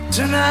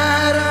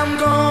Tonight I'm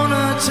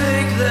gonna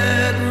take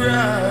that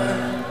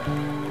ride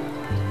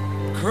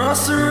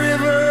across the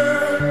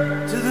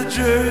river to the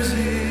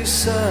Jersey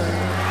side.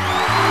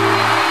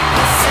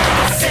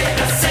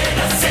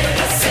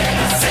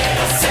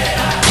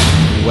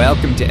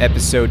 Welcome to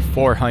episode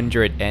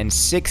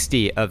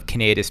 460 of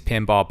Kaneda's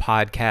Pinball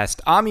Podcast.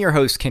 I'm your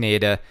host,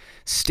 Kaneda,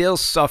 still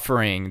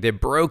suffering the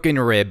broken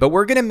rib, but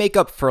we're going to make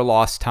up for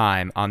lost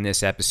time on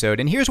this episode.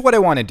 And here's what I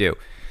want to do.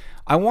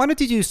 I wanted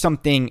to do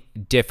something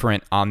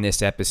different on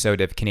this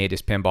episode of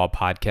Kaneda's Pinball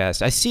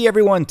Podcast. I see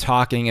everyone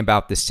talking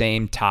about the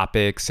same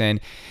topics,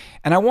 and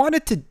I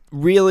wanted to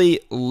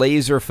really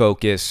laser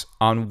focus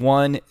on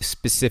one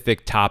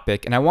specific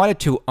topic, and I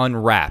wanted to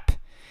unwrap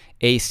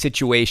a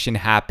situation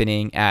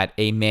happening at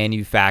a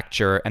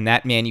manufacturer, and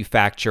that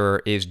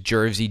manufacturer is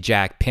Jersey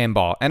Jack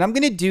Pinball. And I'm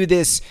going to do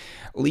this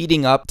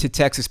leading up to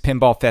Texas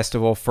Pinball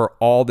Festival for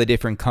all the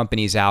different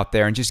companies out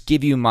there and just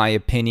give you my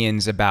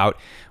opinions about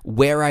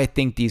where I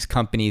think these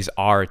companies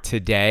are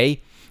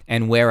today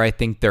and where I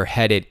think they're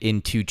headed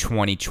into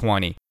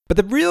 2020. But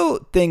the real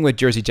thing with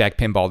Jersey Jack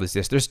Pinball is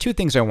this. There's two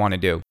things I want to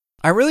do.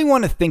 I really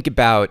want to think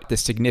about the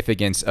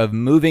significance of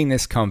moving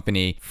this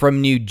company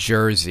from New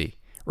Jersey.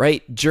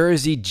 Right?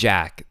 Jersey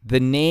Jack. The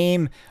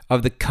name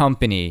of the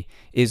company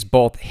is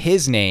both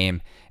his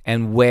name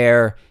and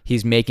where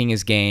he's making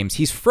his games.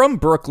 He's from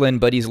Brooklyn,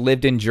 but he's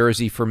lived in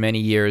Jersey for many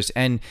years.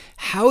 And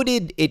how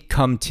did it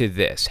come to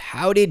this?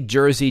 How did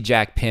Jersey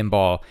Jack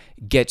Pinball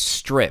get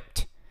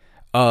stripped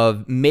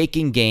of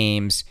making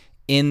games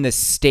in the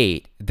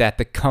state that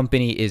the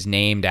company is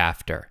named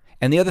after?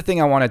 And the other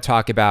thing I want to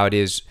talk about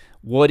is,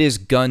 what does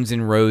Guns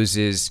N'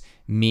 Roses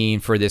mean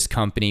for this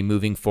company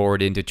moving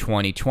forward into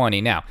 2020?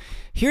 Now,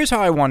 here's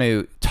how I want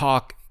to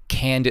talk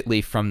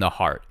candidly from the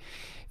heart.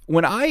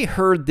 When I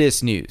heard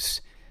this news,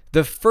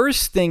 the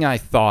first thing I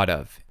thought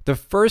of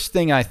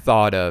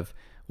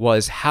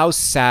was how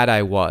sad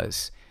I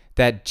was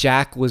that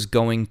Jack was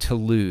going to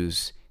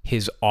lose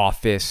his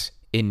office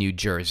in New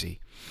Jersey.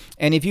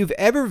 And if you've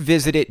ever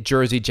visited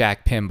Jersey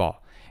Jack Pinball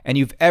and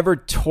you've ever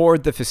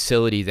toured the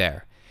facility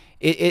there,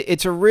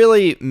 it's a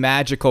really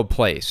magical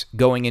place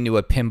going into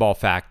a pinball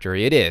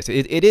factory. It is.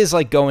 It is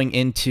like going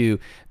into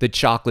the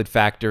chocolate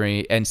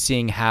factory and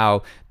seeing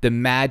how the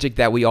magic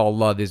that we all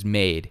love is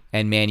made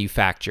and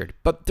manufactured.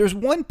 But there's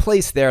one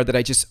place there that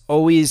I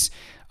always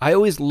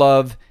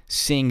love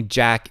seeing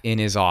Jack in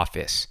his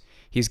office.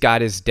 He's got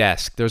his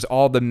desk. There's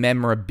all the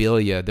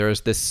memorabilia.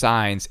 There's the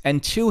signs.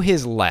 And to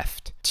his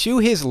left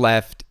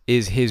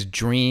is his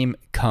dream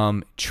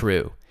come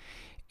true.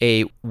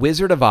 A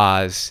Wizard of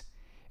Oz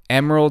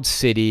Emerald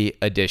City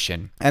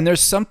Edition. And there's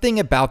something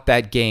about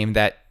that game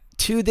that,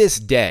 to this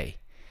day,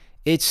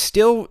 it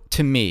still,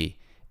 to me,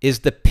 is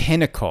the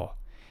pinnacle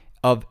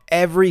of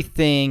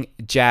everything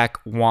Jack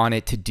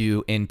wanted to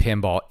do in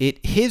pinball.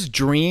 His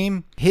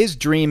dream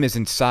is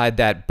inside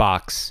that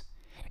box.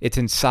 It's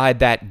inside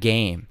that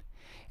game.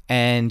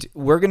 And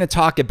we're going to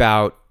talk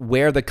about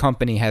where the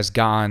company has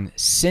gone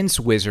since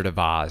Wizard of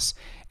Oz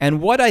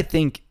and what I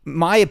think,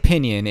 my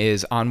opinion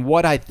is on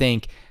what I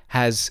think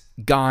has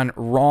gone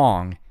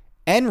wrong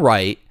and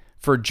right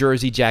for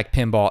Jersey Jack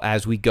Pinball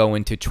as we go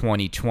into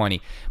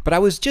 2020. But I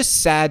was just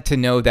sad to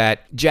know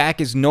that Jack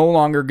is no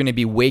longer going to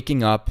be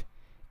waking up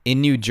in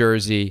New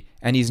Jersey,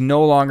 and he's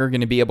no longer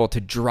going to be able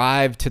to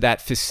drive to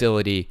that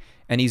facility,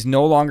 and he's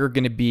no longer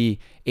going to be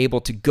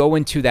able to go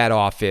into that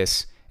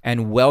office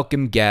and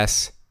welcome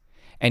guests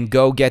and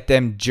go get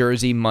them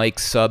Jersey Mike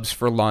subs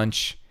for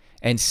lunch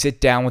and sit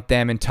down with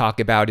them and talk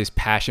about his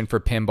passion for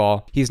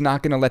pinball. He's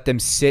not going to let them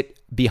sit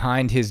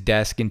behind his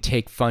desk and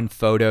take fun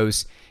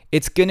photos.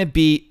 It's going to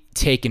be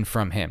taken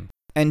from him.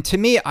 And to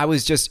me, I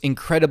was just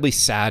incredibly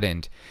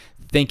saddened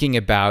thinking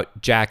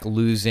about Jack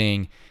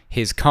losing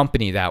his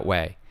company that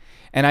way.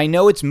 And I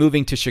know it's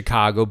moving to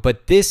Chicago,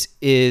 but this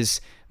is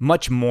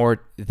much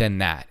more than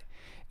that.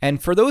 And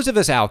for those of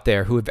us out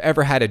there who have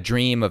ever had a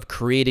dream of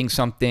creating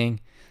something,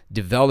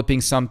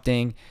 developing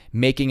something,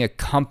 making a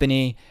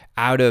company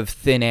out of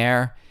thin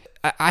air,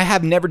 I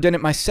have never done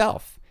it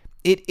myself.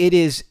 It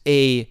is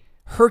a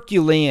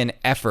Herculean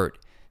effort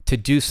to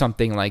do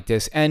something like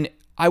this. And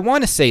I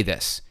want to say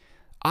this.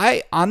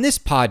 On this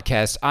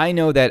podcast, I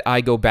know that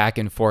I go back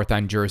and forth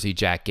on Jersey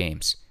Jack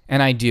games,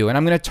 and I do. And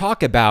I'm going to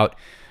talk about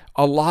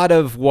a lot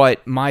of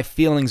what my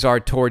feelings are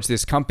towards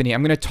this company.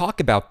 I'm going to talk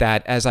about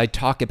that as I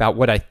talk about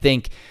what I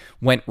think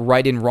went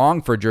right and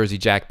wrong for Jersey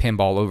Jack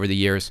Pinball over the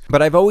years.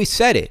 But I've always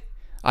said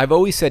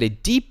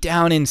it deep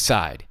down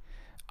inside.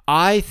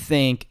 I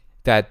think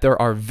that there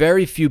are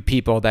very few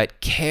people that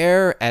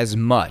care as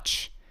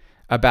much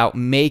about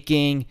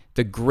making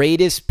the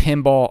greatest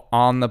pinball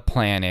on the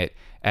planet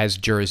as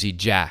Jersey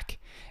Jack.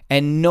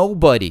 And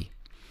nobody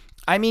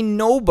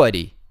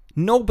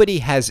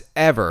has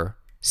ever,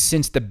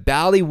 since the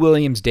Bally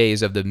Williams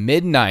days of the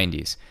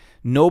mid-90s,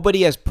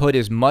 nobody has put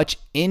as much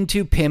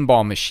into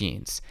pinball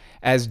machines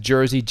as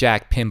Jersey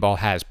Jack Pinball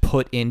has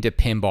put into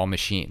pinball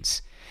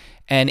machines.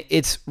 And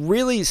it's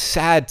really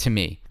sad to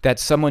me that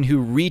someone who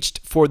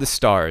reached for the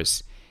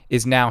stars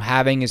is now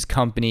having his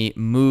company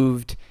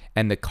moved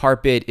and the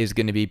carpet is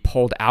going to be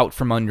pulled out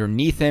from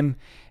underneath him,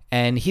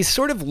 and he's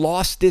sort of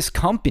lost this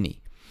company.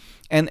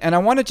 And I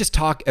want to just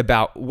talk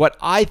about what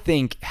I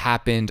think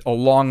happened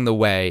along the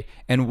way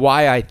and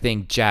why I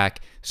think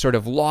Jack sort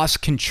of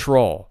lost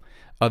control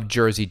of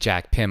Jersey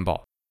Jack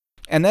Pinball.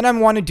 And then I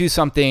want to do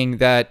something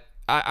that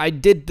I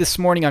did this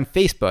morning on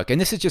Facebook,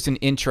 and this is just an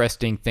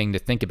interesting thing to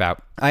think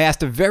about. I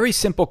asked a very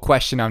simple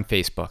question on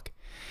Facebook.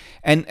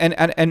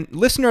 And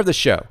listener of the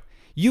show,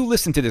 you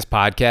listen to this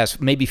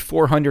podcast maybe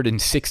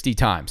 460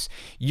 times.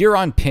 You're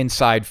on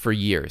Pinside for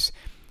years.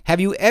 Have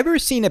you ever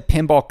seen a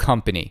pinball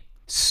company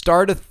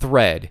start a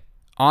thread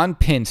on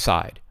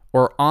Pinside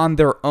or on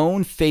their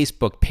own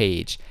Facebook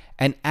page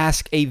and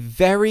ask a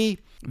very,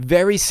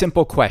 very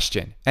simple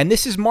question? And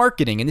this is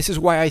marketing, and this is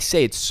why I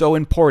say it's so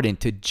important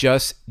to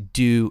just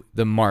do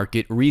the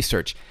market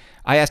research.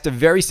 I asked a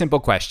very simple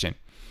question.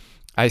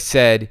 I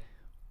said,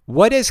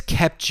 what has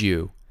kept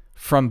you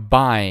from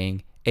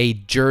buying a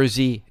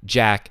Jersey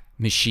Jack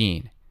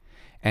machine?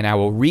 And I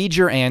will read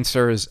your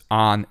answers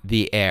on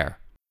the air.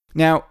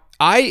 Now,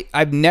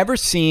 I've never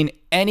seen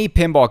any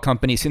pinball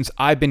company since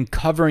I've been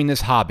covering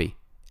this hobby,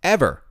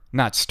 ever.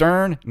 Not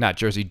Stern, not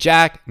Jersey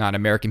Jack, not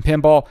American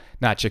Pinball,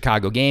 not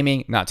Chicago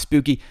Gaming, not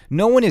Spooky.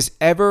 No one has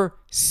ever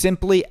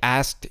simply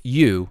asked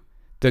you,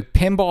 the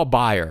pinball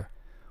buyer,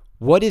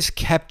 what has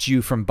kept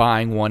you from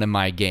buying one of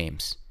my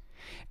games?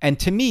 And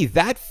to me,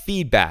 that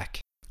feedback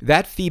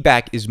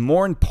is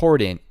more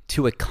important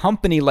to a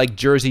company like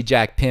Jersey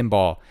Jack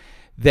Pinball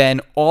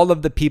than all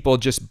of the people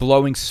just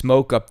blowing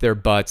smoke up their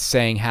butts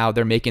saying how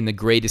they're making the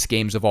greatest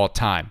games of all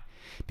time.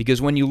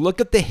 Because when you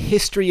look at the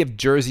history of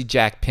Jersey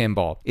Jack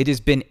Pinball, it has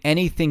been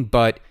anything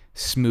but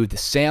smooth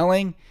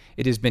sailing.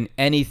 It has been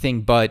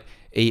anything but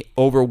a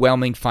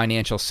overwhelming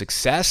financial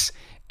success.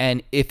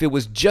 And if it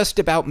was just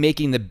about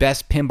making the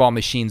best pinball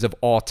machines of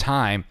all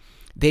time,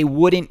 they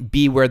wouldn't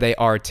be where they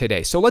are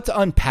today. So let's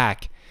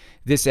unpack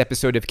this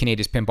episode of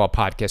Canada's Pinball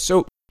Podcast.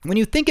 So when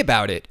you think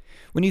about it,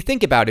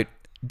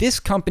 this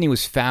company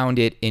was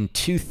founded in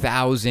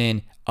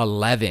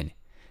 2011,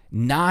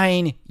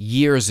 9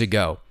 years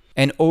ago.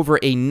 And over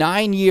a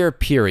 9-year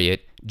period,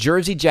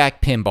 Jersey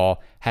Jack Pinball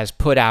has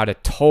put out a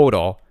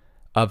total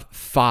of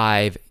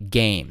 5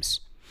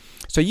 games.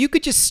 So you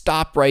could just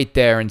stop right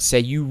there and say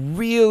you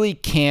really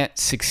can't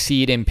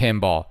succeed in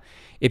pinball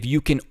if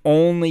you can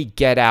only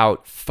get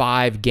out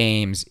 5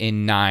 games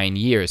in 9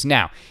 years.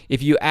 Now,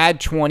 if you add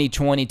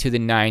 2020 to the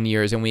 9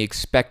 years and we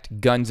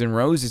expect Guns N'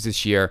 Roses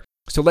this year,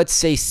 so let's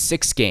say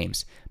 6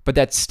 games, but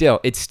it's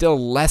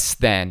still less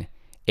than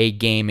a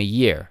game a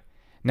year.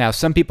 Now,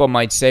 some people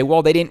might say,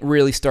 well, they didn't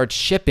really start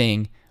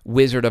shipping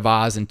Wizard of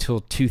Oz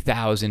until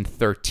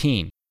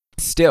 2013.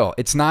 Still,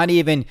 it's not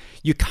even,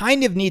 you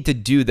kind of need to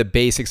do the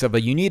basics of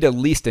it. You need at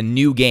least a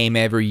new game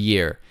every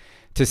year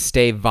to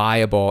stay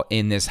viable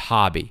in this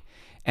hobby.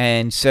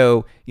 And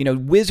so,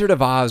 Wizard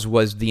of Oz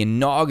was the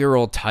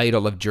inaugural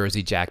title of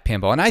Jersey Jack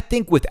Pinball. And I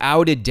think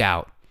without a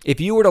doubt, if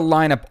you were to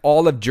line up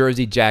all of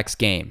Jersey Jack's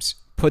games,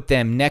 put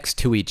them next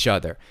to each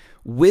other,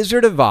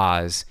 Wizard of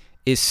Oz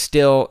is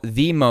still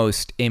the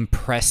most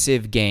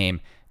impressive game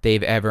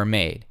they've ever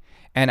made.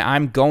 And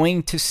I'm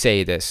going to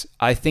say this,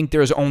 I think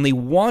there's only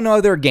one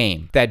other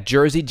game that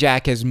Jersey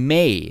Jack has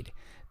made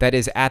that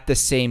is at the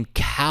same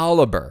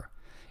caliber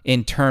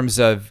in terms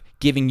of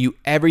giving you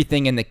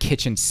everything in the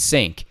kitchen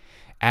sink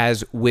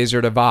as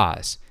Wizard of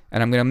Oz.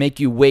 And I'm going to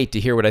make you wait to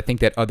hear what I think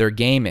that other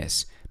game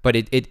is. But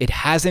it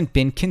hasn't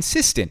been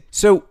consistent.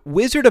 So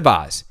Wizard of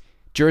Oz,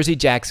 Jersey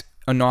Jack's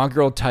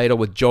inaugural title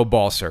with Joe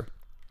Balser.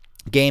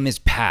 Game is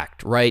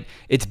packed, right?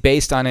 It's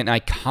based on an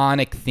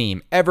iconic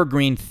theme,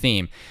 evergreen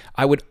theme.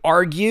 I would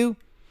argue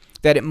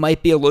that it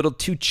might be a little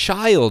too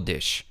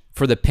childish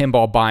for the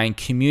pinball buying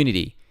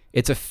community.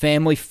 It's a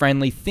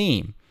family-friendly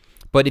theme.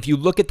 But if you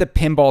look at the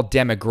pinball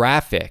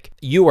demographic,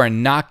 you are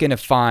not going to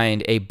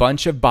find a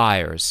bunch of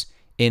buyers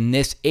in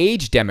this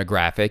age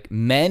demographic,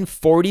 men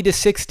 40 to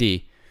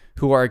 60,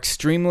 who are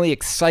extremely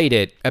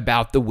excited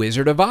about the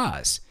Wizard of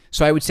Oz.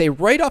 So I would say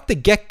right off the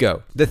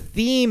get-go, the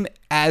theme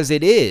as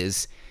it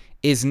is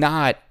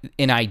not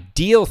an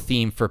ideal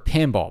theme for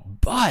pinball.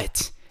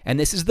 But, and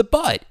this is the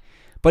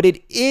but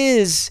it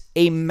is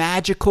a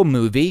magical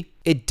movie.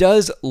 It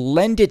does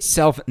lend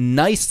itself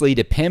nicely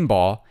to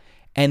pinball,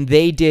 and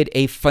they did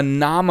a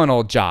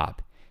phenomenal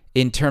job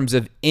in terms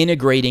of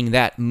integrating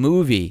that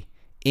movie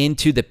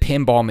into the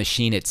pinball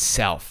machine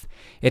itself.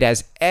 It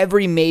has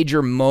every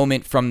major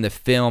moment from the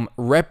film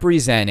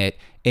represented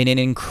in an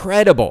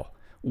incredible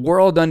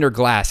world under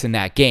glass in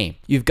that game.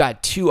 You've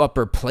got 2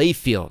 upper play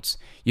fields.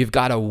 You've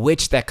got a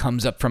witch that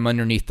comes up from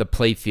underneath the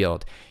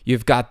playfield.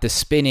 You've got the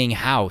spinning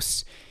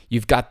house.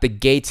 You've got the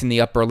gates in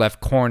the upper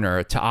left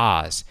corner to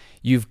Oz.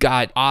 You've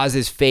got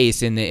Oz's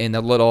face in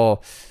the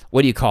little,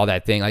 what do you call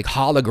that thing? Like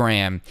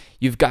hologram.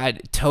 You've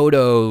got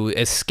Toto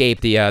escape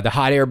the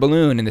hot air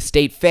balloon in the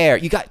state fair.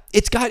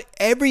 It's got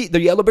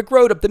the Yellow Brick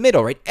Road up the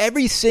middle, right?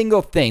 Every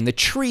single thing. The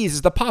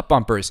trees, the pop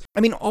bumpers. I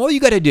mean, all you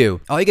got to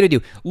do,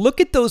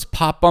 look at those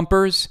pop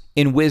bumpers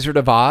in Wizard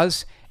of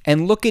Oz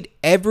and look at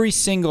every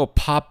single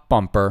pop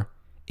bumper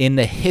in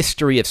the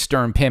history of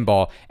Stern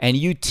Pinball, and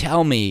you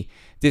tell me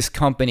this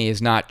company is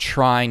not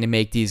trying to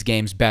make these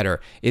games better,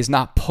 is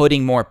not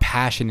putting more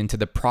passion into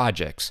the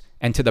projects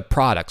and to the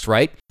products,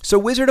 right? So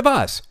Wizard of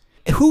Oz,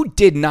 who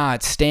did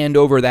not stand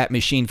over that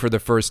machine for the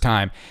first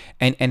time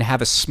and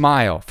have a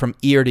smile from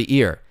ear to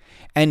ear?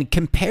 And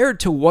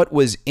compared to what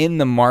was in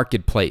the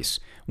marketplace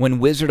when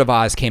Wizard of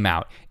Oz came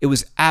out, it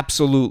was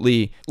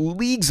absolutely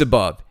leagues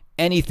above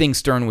anything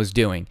Stern was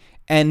doing.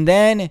 And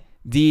then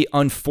the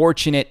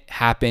unfortunate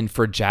happened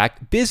for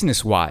Jack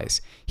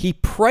business-wise. He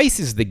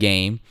prices the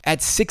game at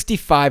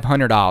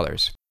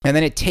 $6,500. And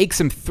then it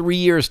takes him 3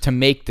 years to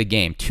make the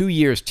game. 2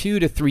 years, 2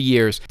 to 3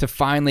 years to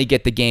finally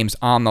get the games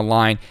on the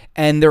line.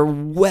 And they're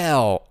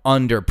well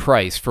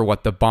underpriced for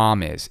what the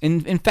bomb is.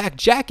 In fact,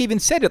 Jack even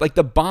said it, like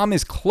the bomb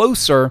is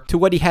closer to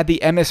what he had the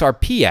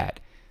MSRP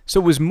at.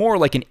 So it was more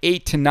like an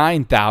 $8,000 to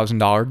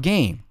 $9,000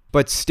 game.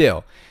 But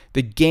still,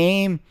 the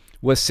game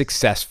was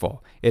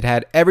successful. It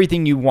had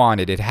everything you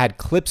wanted. It had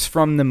clips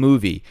from the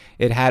movie.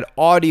 It had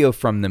audio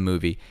from the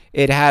movie.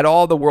 It had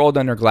all the world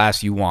under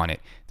glass you wanted.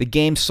 The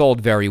game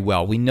sold very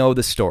well. We know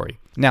the story.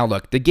 Now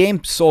look, the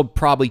game sold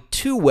probably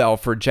too well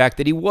for Jack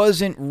that he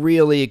wasn't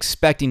really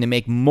expecting to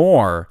make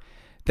more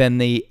than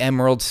the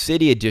Emerald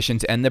City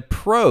editions and the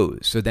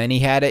Pros. So then he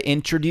had to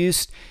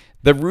introduce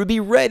the Ruby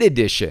Red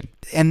edition.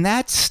 And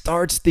that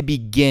starts the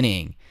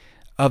beginning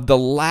of the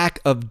lack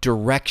of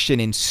direction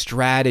and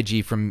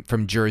strategy from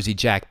Jersey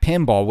Jack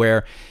Pinball,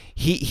 where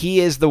he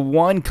is the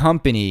one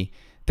company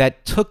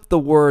that took the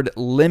word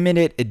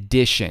limited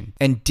edition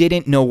and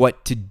didn't know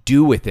what to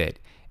do with it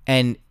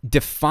and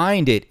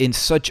defined it in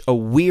such a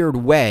weird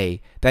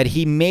way that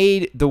he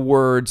made the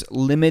words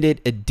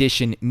limited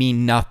edition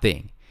mean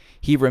nothing.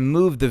 He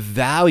removed the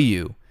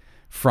value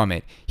from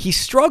it. He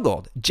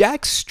struggled.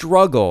 Jack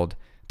struggled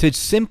to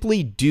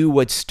simply do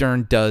what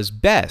Stern does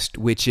best,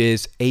 which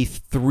is a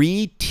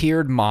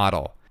 3-tiered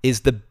model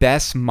is the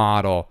best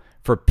model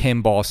for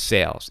pinball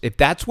sales. If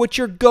that's what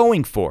you're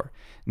going for,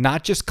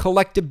 not just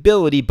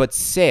collectability, but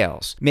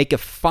sales, make a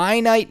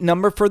finite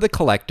number for the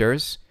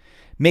collectors,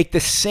 make the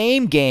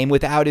same game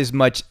without as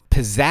much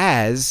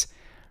pizzazz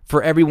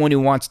for everyone who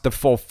wants the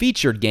full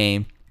featured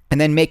game, and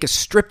then make a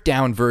stripped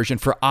down version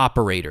for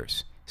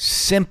operators.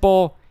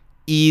 Simple,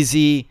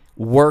 easy,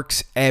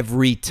 works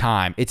every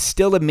time. It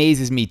still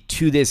amazes me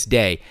to this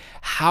day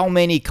how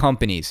many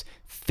companies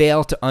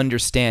fail to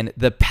understand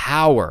the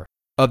power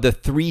of the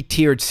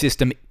 3-tiered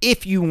system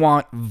if you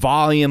want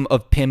volume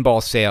of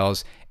pinball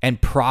sales and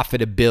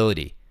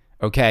profitability.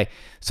 Okay,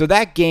 so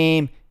that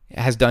game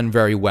has done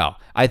very well.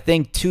 I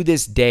think to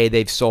this day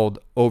they've sold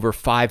over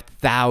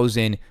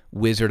 5,000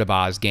 Wizard of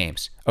Oz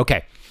games.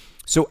 Okay,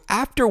 so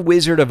after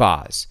Wizard of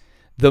Oz,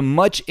 the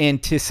much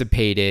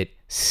anticipated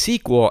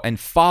sequel and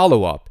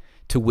follow-up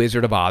to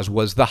Wizard of Oz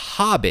was The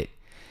Hobbit.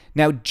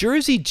 Now,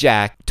 Jersey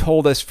Jack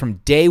told us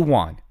from day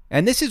one,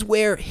 and this is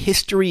where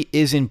history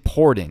is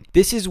important.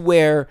 This is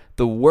where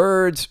the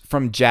words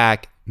from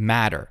Jack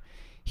matter.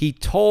 He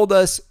told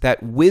us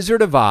that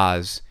Wizard of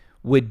Oz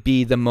would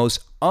be the most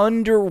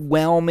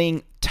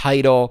underwhelming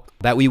title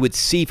that we would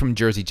see from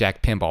Jersey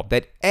Jack Pinball,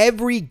 that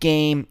every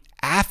game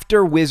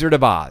after Wizard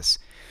of Oz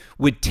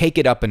would take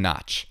it up a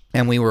notch.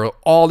 And we were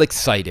all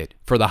excited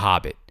for The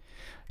Hobbit.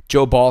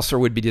 Joe Balser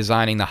would be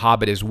designing The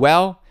Hobbit as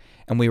well,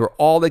 and we were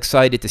all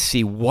excited to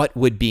see what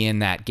would be in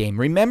that game.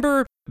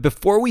 Remember,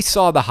 before we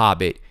saw The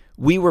Hobbit,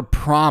 we were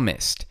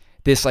promised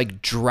this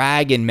like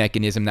dragon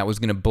mechanism that was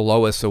going to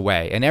blow us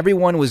away, and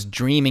everyone was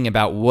dreaming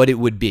about what it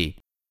would be.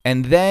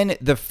 And then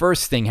the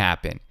first thing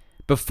happened.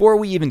 Before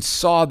we even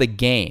saw the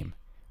game,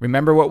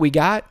 remember what we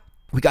got?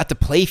 We got the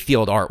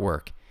playfield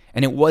artwork,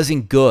 and it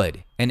wasn't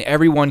good, and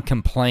everyone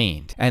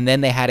complained. And then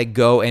they had to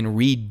go and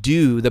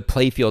redo the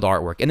playfield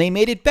artwork, and they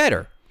made it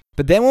better.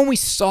 But then when we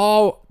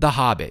saw The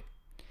Hobbit,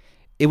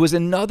 it was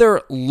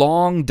another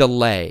long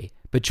delay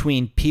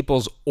between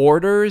people's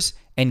orders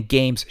and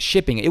games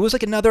shipping. It was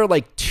like another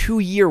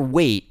 2-year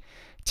wait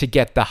to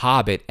get The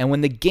Hobbit. And when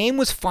the game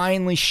was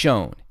finally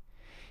shown,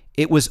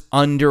 it was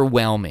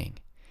underwhelming.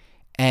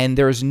 And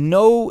there's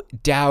no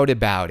doubt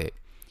about it.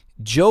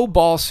 Joe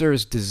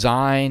Balser's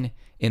design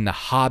in The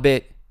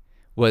Hobbit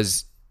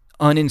was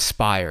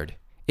uninspired.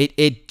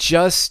 It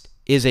just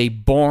is a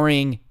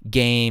boring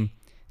game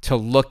to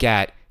look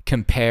at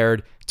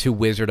compared to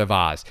Wizard of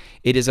Oz.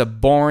 It is a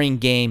boring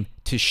game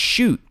to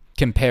shoot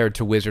compared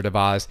to Wizard of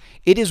Oz.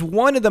 It is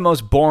one of the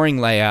most boring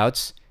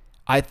layouts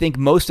I think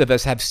most of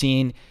us have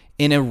seen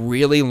in a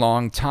really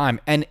long time.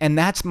 And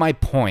that's my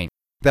point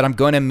that I'm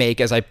going to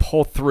make as I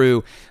pull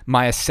through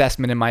my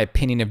assessment and my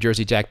opinion of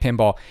Jersey Jack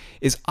Pinball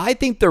is I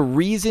think the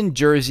reason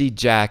Jersey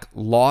Jack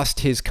lost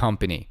his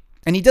company,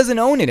 and he doesn't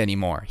own it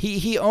anymore.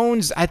 He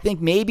owns, I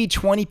think, maybe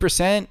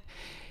 20%.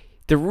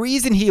 The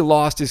reason he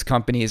lost his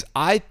company is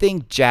I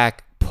think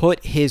Jack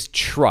put his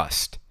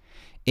trust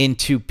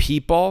into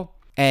people,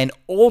 and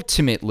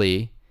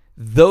ultimately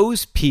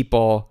those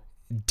people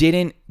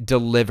didn't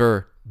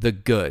deliver the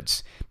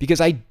goods. Because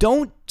I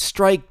don't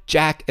strike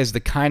Jack as the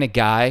kind of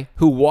guy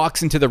who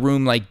walks into the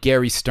room like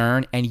Gary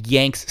Stern and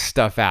yanks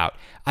stuff out.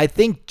 I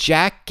think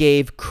Jack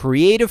gave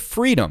creative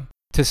freedom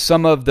to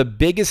some of the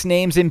biggest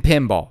names in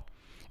pinball.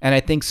 And I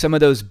think some of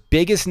those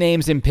biggest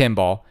names in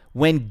pinball,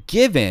 when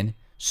given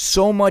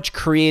so much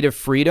creative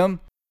freedom,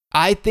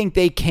 I think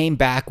they came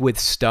back with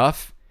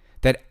stuff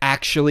that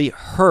actually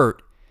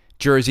hurt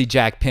Jersey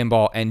Jack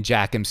Pinball and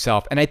Jack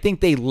himself. And I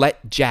think they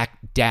let Jack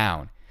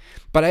down.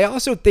 But I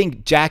also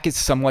think Jack is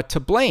somewhat to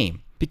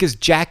blame because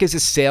Jack is a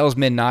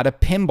salesman, not a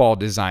pinball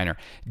designer.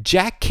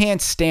 Jack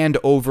can't stand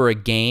over a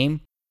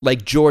game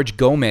like George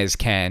Gomez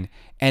can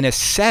and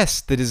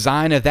assess the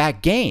design of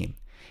that game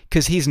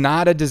because he's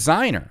not a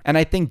designer. And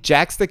I think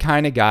Jack's the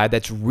kind of guy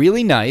that's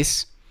really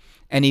nice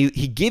and he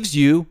gives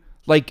you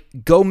like,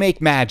 go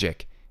make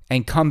magic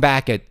and come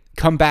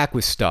back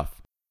with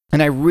stuff.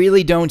 And I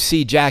really don't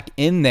see Jack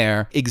in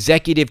there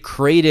executive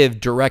creative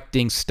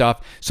directing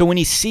stuff. So when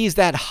he sees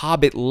that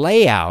Hobbit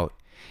layout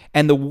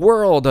and the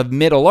world of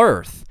Middle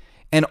Earth,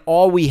 and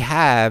all we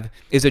have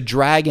is a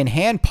dragon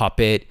hand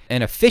puppet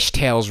and a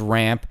fishtails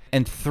ramp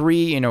and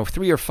three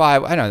or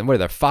five, I don't know, what are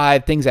there,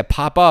 5 things that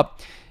pop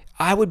up,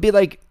 I would be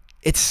like,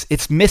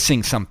 it's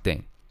missing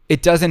something.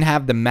 It doesn't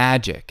have the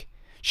magic.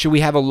 Should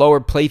we have a lower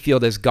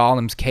playfield as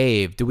Gollum's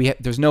Cave?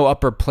 There's no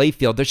upper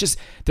playfield.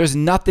 There's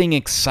nothing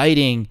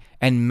exciting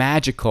and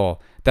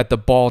magical that the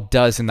ball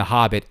does in The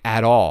Hobbit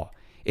at all.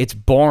 It's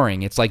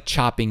boring. It's like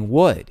chopping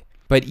wood.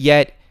 But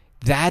yet,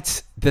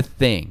 that's the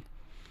thing.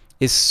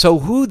 So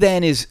who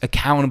then is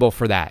accountable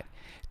for that?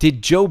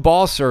 Did Joe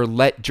Balser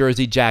let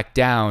Jersey Jack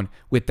down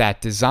with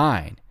that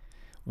design?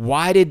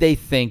 Why did they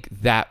think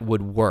that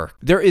would work?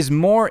 There is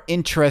more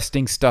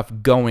interesting stuff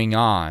going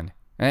on,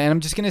 and I'm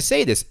just going to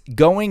say this,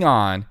 going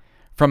on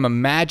from a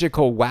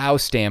magical wow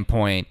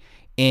standpoint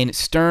in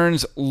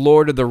Stern's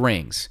Lord of the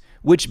Rings,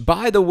 which,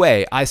 by the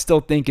way, I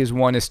still think is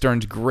one of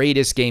Stern's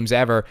greatest games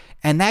ever,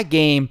 and that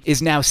game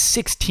is now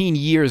 16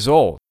 years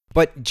old.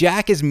 But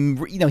Jack is,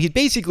 he's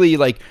basically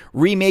like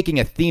remaking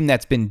a theme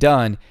that's been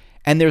done,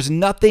 and there's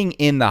nothing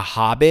in The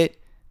Hobbit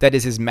that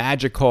is as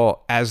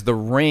magical as the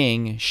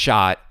ring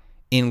shot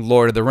in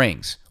Lord of the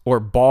Rings,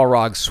 or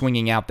Balrog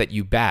swinging out that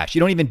you bash. You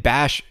don't even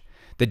bash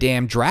the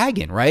damn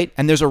dragon, right?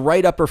 And there's a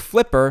right upper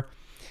flipper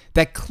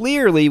that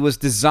clearly was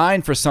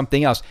designed for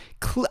something else.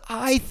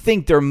 I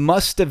think there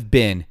must have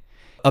been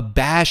a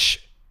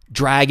bash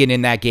dragon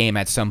in that game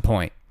at some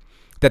point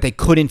that they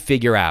couldn't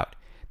figure out.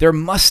 There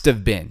must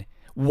have been.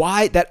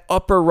 Why that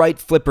upper right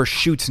flipper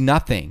shoots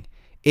nothing?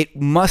 It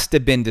must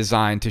have been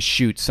designed to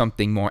shoot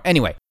something more.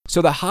 Anyway,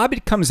 so The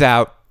Hobbit comes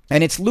out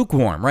and it's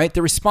lukewarm, right?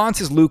 The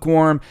response is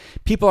lukewarm.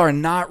 People are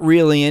not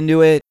really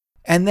into it.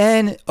 And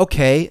then,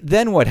 okay,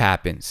 then what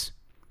happens?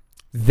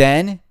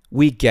 Then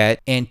we get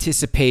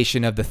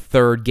anticipation of the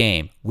third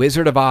game.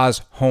 Wizard of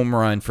Oz, home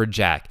run for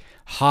Jack.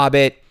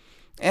 Hobbit,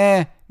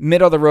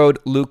 middle of the road,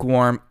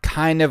 lukewarm,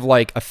 kind of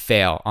like a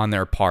fail on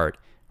their part.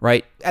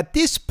 Right? At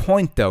this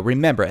point, though,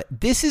 remember,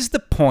 this is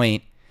the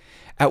point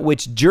at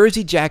which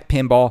Jersey Jack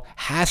Pinball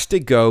has to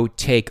go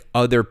take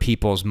other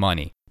people's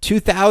money.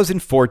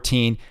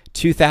 2014,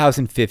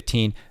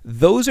 2015,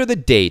 those are the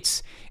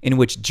dates in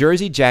which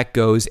Jersey Jack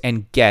goes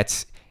and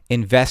gets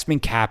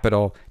investment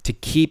capital to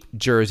keep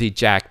Jersey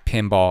Jack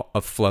Pinball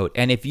afloat.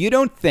 And if you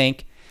don't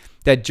think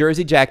that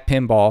Jersey Jack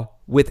Pinball,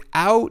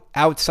 without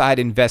outside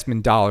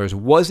investment dollars,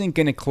 wasn't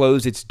going to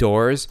close its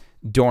doors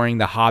during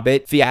the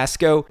Hobbit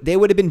fiasco, they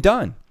would have been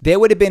done. They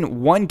would have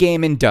been one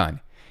game and done.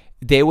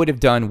 They would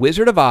have done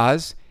Wizard of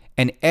Oz,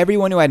 and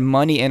everyone who had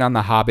money in on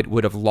the Hobbit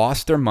would have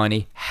lost their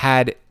money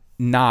had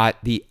not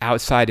the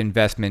outside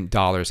investment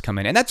dollars come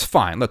in. And that's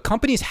fine. Look,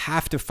 companies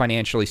have to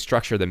financially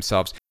structure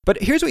themselves.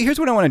 But here's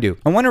what I want to do.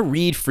 I want to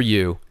read for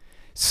you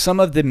some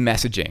of the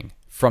messaging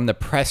from the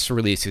press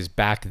releases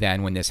back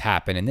then when this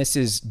happened. And this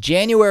is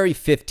January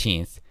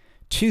 15th,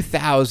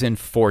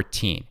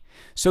 2014.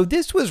 So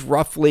this was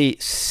roughly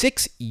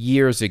 6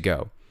 years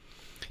ago.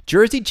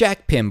 Jersey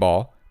Jack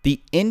Pinball,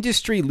 the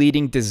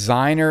industry-leading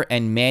designer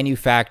and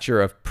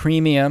manufacturer of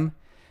premium,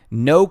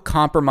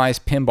 no-compromise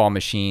pinball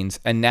machines,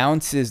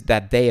 announces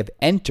that they have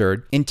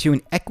entered into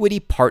an equity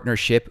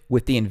partnership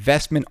with the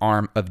investment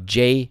arm of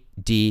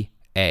JDA.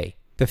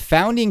 The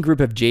founding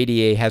group of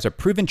JDA has a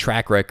proven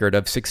track record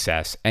of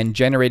success and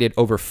generated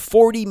over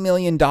 $40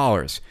 million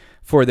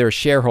for their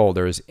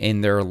shareholders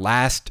in their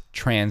last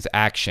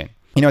transaction.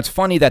 You know, it's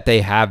funny that they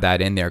have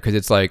that in there because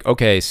it's like,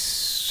 okay,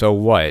 so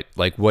what?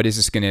 Like, what is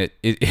this going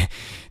to...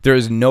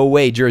 There's no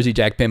way Jersey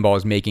Jack Pinball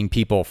is making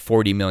people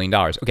 $40 million.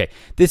 Okay,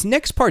 this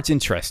next part's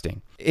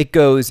interesting. It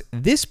goes,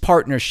 this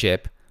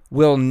partnership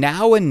will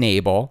now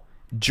enable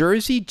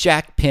Jersey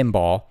Jack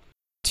Pinball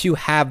to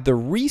have the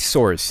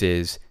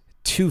resources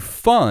to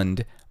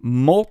fund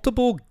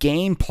multiple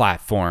game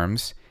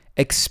platforms,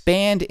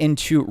 expand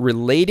into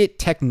related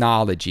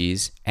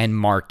technologies and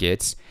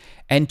markets,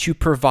 and to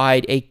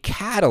provide a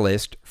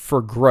catalyst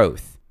for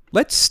growth.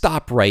 Let's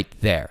stop right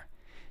there.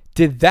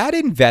 Did that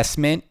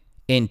investment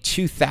in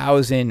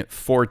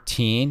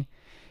 2014,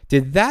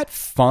 did that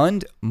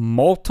fund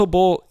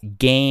multiple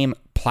game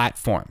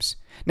platforms?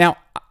 Now,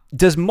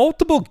 does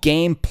multiple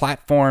game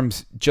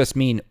platforms just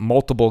mean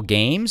multiple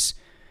games?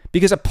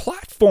 Because a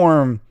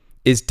platform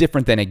is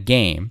different than a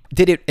game?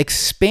 Did it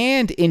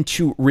expand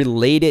into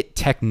related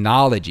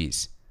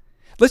technologies?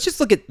 Let's just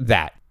look at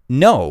that.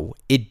 No,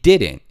 it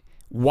didn't.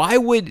 Why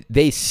would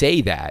they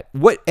say that?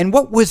 What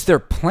was their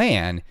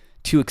plan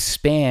to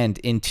expand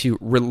into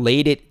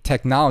related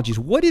technologies?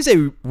 What is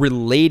a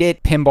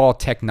related pinball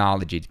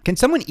technology? Can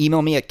someone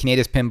email me at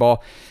CanadasPinball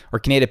or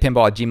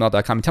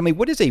CanadaPinball@gmail.com and tell me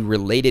what is a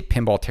related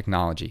pinball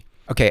technology?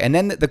 Okay, and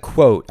then the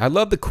quote. I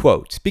love the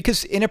quotes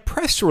because in a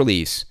press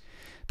release,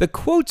 the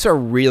quotes are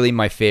really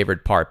my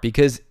favorite part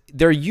because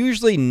they're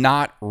usually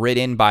not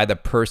written by the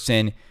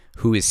person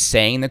who is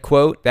saying the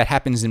quote. That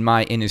happens in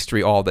my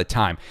industry all the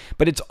time.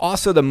 But it's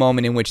also the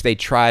moment in which they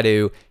try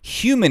to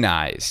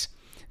humanize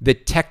the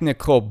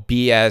technical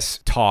BS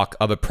talk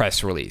of a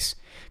press release.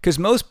 Because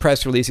most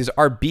press releases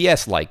are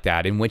BS like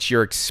that, in which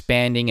you're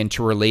expanding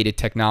into related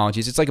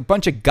technologies. It's like a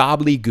bunch of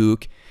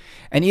gobbledygook.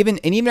 And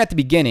even at the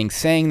beginning,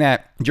 saying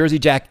that Jersey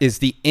Jack is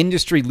the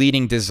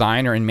industry-leading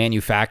designer and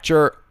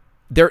manufacturer,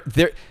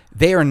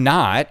 they are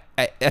not.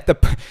 At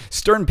the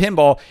Stern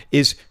Pinball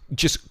is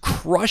just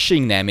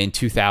crushing them in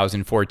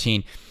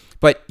 2014.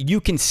 But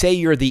you can say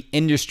you're the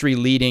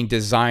industry-leading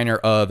designer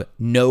of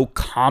no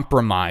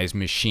compromise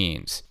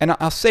machines. And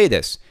I'll say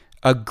this: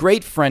 a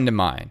great friend of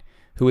mine,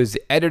 who is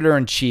the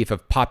editor-in-chief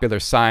of Popular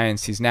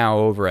Science, he's now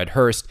over at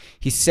Hearst,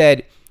 he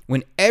said,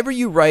 whenever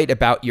you write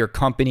about your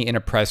company in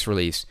a press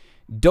release,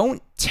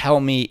 don't tell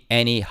me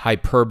any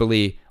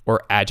hyperbole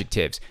or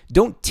adjectives.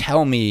 Don't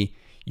tell me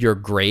you're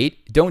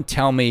great. Don't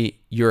tell me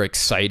you're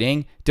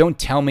exciting. Don't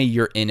tell me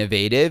you're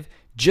innovative.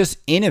 Just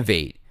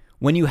innovate.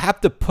 When you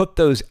have to put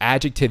those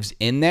adjectives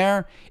in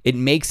there, it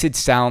makes it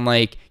sound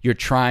like you're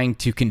trying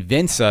to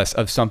convince us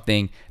of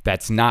something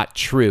that's not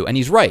true. And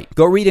he's right.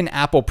 Go read an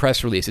Apple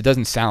press release. It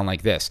doesn't sound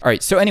like this. All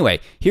right, so anyway,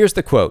 here's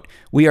the quote.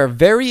 We are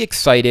very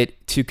excited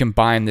to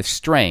combine the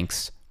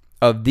strengths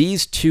of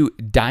these two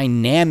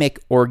dynamic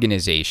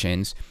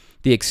organizations,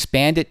 the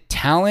expanded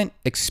talent,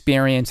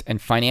 experience,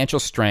 and financial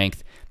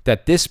strength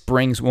that this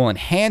brings will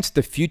enhance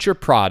the future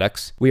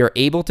products we are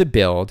able to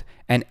build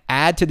and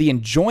add to the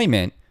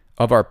enjoyment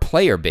of our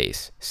player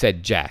base,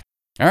 said Jack.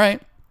 All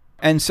right.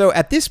 And so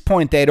at this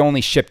point, they had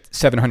only shipped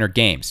 700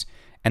 games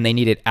and they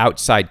needed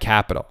outside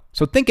capital.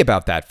 So think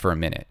about that for a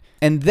minute.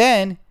 And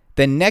then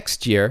the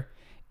next year,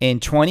 in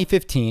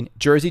 2015,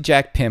 Jersey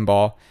Jack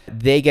Pinball,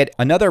 they get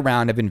another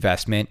round of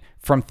investment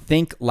from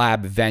Think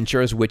Lab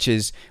Ventures, which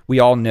is, we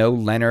all know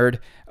Leonard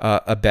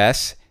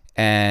Abess.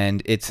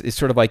 And it's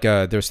sort of like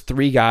there's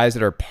three guys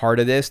that are part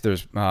of this.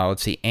 There's,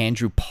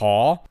 Andrew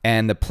Paul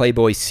and the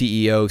Playboy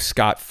CEO,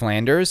 Scott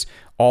Flanders.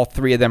 All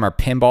three of them are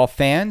pinball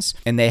fans,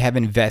 and they have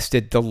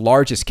invested the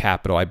largest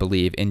capital, I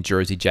believe, in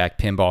Jersey Jack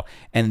Pinball.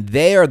 And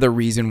they are the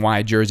reason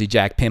why Jersey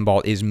Jack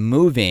Pinball is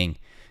moving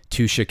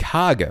to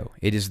Chicago.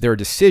 It is their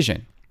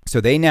decision.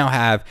 So they now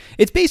have,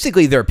 it's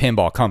basically their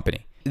pinball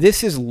company.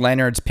 This is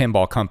Leonard's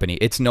pinball company.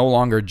 It's no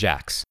longer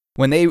Jack's.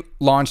 When they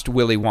launched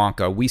Willy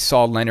Wonka, we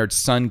saw Leonard's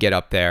son get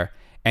up there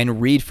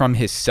and read from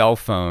his cell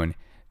phone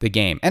the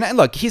game. And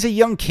look, he's a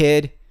young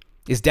kid.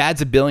 His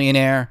dad's a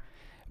billionaire.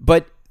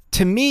 But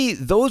to me,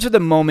 those are the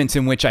moments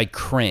in which I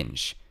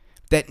cringe.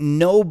 That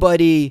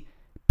nobody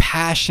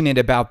passionate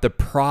about the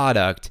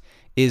product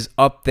is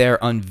up there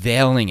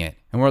unveiling it.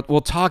 And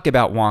we'll talk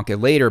about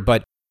Wonka later.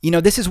 But,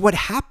 this is what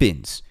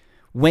happens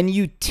when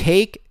you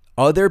take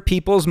other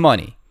people's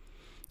money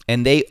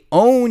and they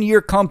own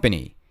your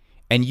company.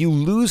 And you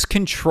lose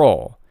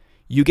control,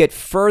 you get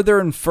further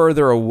and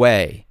further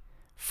away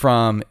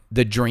from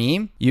the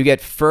dream. You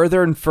get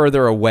further and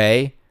further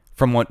away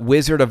from what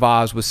Wizard of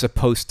Oz was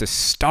supposed to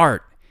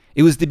start.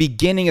 It was the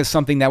beginning of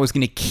something that was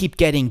going to keep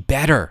getting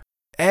better.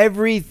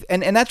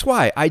 And that's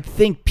why I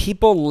think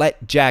people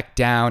let Jack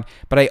down,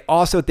 but I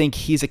also think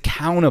he's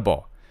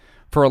accountable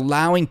for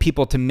allowing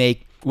people to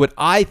make what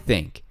I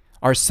think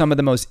are some of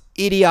the most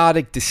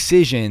idiotic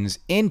decisions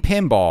in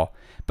pinball.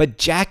 But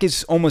Jack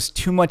is almost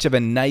too much of a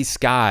nice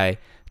guy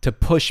to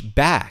push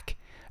back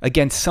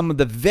against some of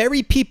the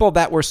very people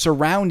that were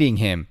surrounding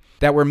him,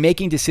 that were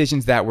making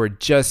decisions that were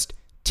just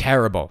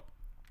terrible.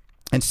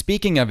 And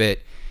speaking of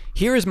it,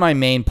 here is my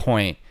main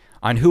point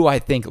on who I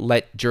think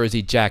let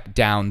Jersey Jack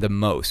down the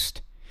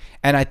most.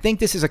 And I think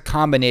this is a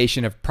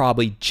combination of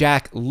probably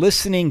Jack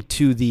listening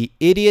to the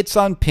idiots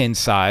on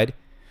Pinside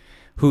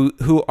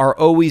who are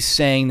always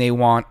saying they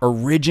want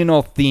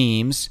original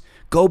themes.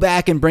 Go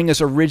back and bring us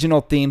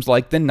original themes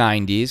like the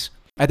 90s.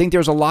 I think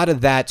there's a lot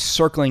of that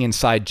circling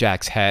inside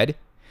Jack's head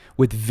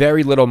with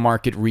very little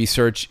market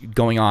research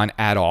going on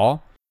at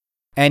all.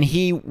 And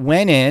he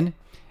went in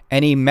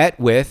and he met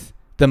with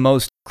the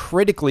most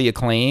critically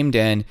acclaimed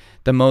and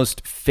the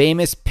most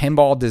famous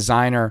pinball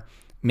designer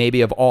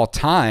maybe of all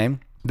time,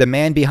 the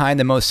man behind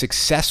the most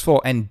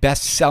successful and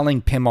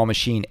best-selling pinball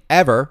machine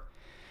ever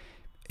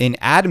in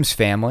Addams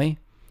Family,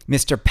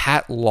 Mr.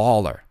 Pat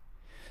Lawlor.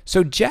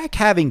 So Jack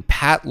having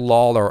Pat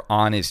Lawlor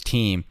on his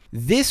team,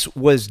 this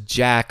was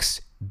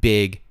Jack's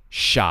big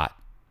shot.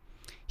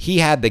 He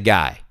had the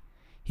guy.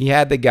 He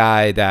had the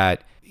guy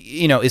that,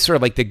 is sort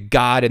of like the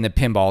god in the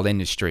pinball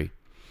industry.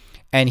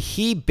 And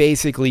he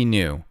basically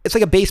knew. It's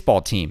like a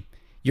baseball team.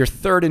 your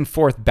third and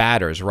fourth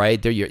batters,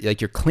 right? They're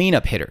your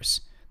cleanup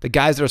hitters, the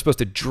guys that are supposed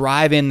to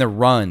drive in the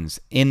runs,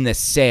 in the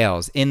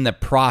sales, in the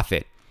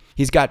profit.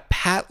 He's got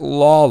Pat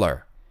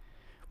Lawler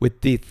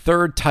with the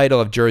third title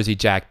of Jersey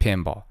Jack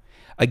Pinball,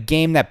 a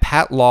game that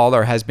Pat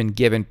Lawler has been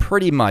given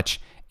pretty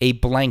much a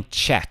blank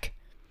check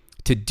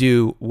to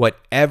do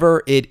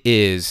whatever it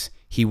is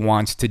he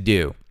wants to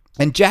do.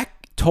 And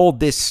Jack told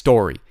this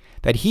story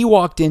that he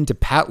walked into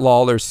Pat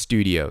Lawler's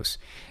studios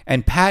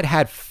and Pat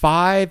had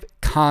 5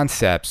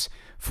 concepts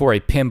for a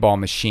pinball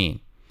machine.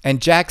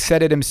 And Jack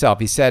said it himself.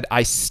 He said,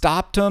 I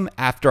stopped him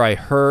after I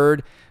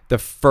heard the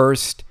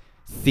first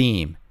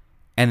theme,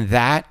 and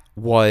that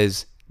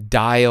was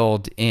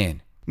Dialed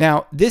In.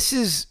 Now, this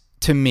is,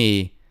 to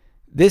me,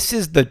 this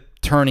is the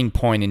turning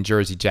point in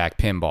Jersey Jack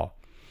Pinball,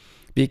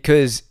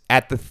 because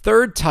at the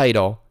third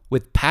title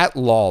with Pat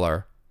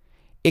Lawler,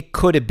 it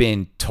could have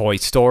been Toy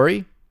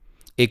Story.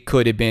 It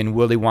could have been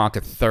Willy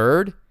Wonka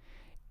 3rd.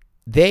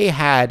 They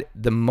had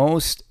the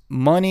most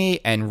money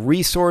and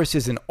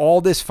resources and all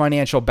this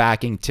financial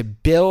backing to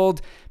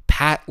build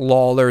Pat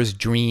Lawler's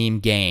dream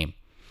game.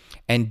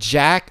 And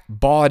Jack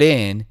bought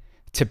in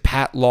to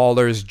Pat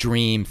Lawler's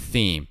dream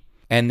theme.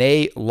 And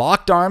they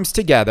locked arms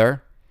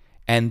together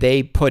and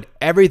they put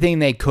everything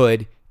they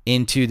could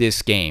into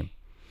this game.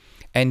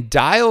 And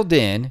Dialed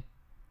In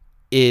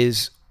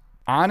is,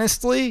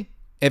 honestly,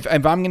 if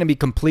I'm going to be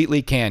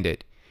completely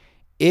candid,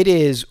 it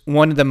is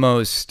one of the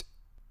most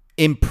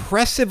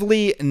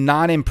impressively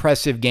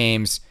non-impressive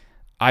games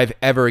I've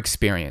ever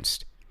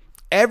experienced.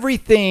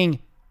 Everything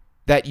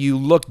that you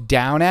look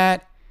down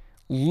at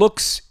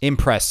looks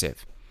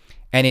impressive,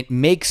 and it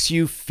makes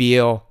you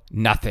feel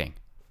nothing.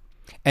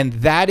 And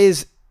that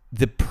is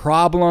the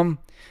problem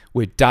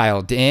with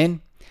Dialed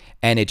In,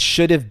 and it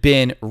should have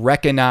been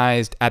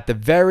recognized at the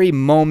very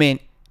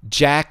moment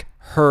Jack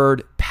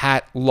heard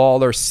Pat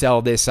Lawler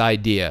sell this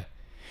idea.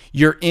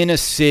 You're in a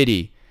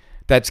city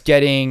that's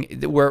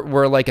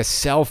we're like a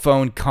cell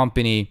phone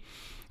company.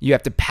 You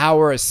have to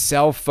power a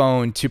cell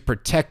phone to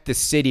protect the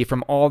city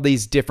from all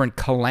these different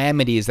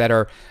calamities that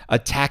are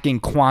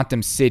attacking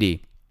Quantum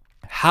City.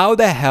 How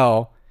the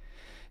hell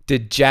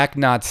did Jack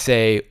not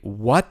say,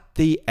 what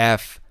the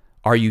F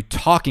are you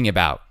talking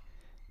about?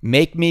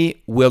 Make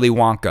me Willy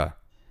Wonka.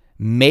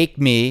 Make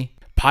me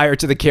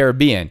Pirates of the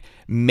Caribbean.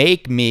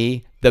 Make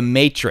me The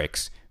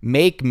Matrix.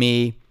 Make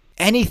me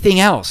anything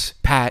else,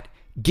 Pat.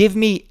 Give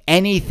me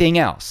anything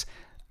else.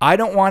 I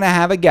don't want to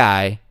have a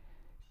guy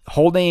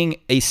holding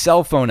a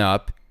cell phone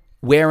up,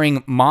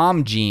 wearing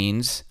mom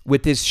jeans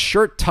with his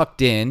shirt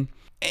tucked in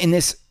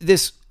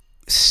this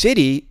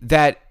city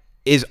that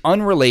is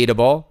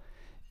unrelatable.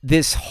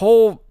 This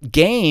whole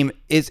game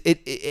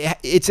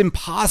it's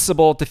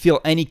impossible to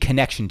feel any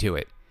connection to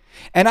it.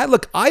 And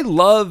I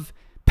love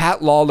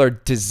Pat Lawler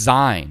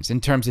designs in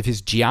terms of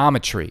his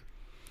geometry.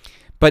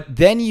 But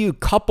then you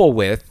couple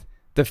with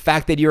the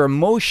fact that you're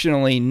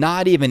emotionally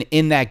not even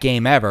in that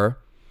game ever.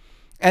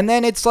 And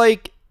then it's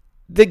like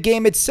the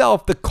game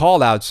itself, the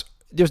callouts,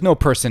 there's no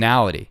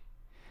personality.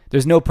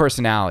 There's no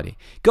personality.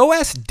 Go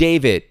ask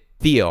David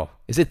Thiel.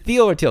 Is it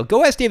Thiel or Thiel?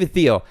 Go ask David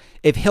Thiel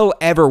if he'll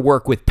ever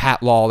work with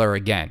Pat Lawler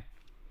again.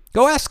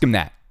 Go ask him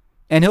that.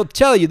 And he'll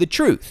tell you the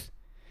truth.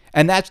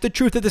 And that's the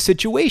truth of the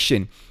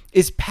situation,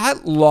 is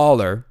Pat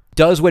Lawler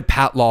does what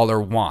Pat Lawler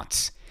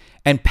wants.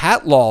 And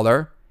Pat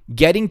Lawler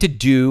getting to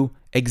do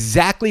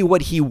exactly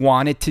what he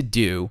wanted to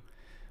do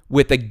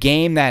with a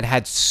game that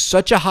had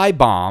such a high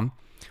bomb,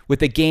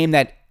 with a game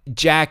that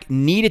Jack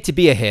needed to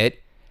be a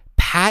hit.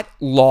 Pat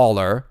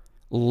Lawler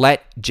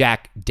let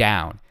Jack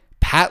down.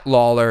 Pat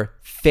Lawler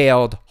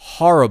failed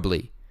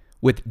horribly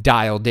with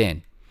Dialed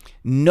In.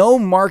 No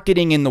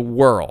marketing in the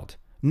world.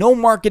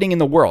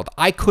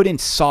 I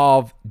couldn't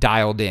solve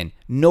Dialed In.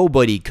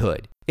 Nobody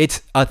could.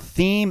 It's a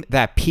theme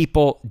that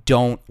people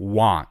don't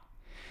want.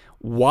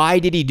 Why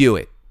did he do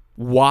it?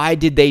 Why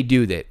did they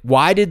do that?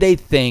 Why did they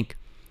think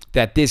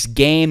that this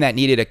game that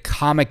needed a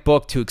comic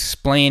book to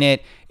explain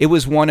it, it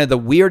was one of the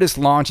weirdest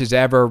launches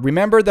ever?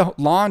 Remember the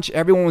launch?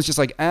 Everyone was just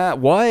like,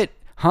 what?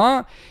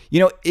 Huh?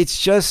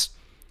 It's just,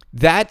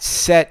 that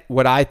set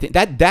what I think,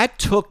 that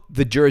took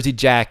the Jersey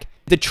Jack.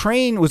 The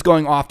train was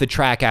going off the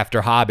track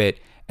after Hobbit,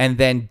 and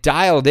then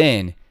Dialed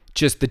In,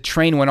 just the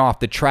train went off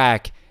the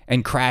track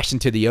and crashed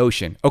into the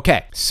ocean.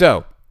 Okay,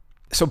 so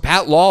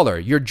Pat Lawler,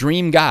 your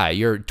dream guy,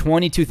 your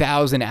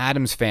 22,000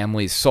 Addams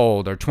families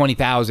sold, or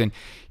 20,000,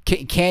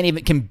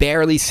 can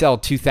barely sell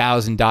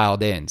 2,000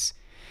 Dialed Ins.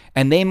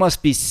 And they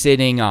must be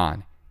sitting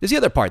on, this is the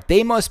other part,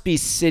 they must be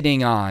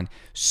sitting on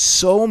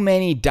so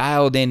many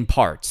Dialed In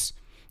parts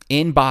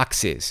in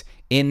boxes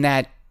in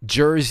that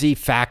Jersey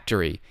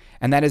factory.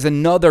 And that is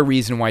another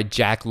reason why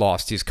Jack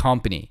lost his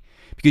company.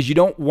 Because you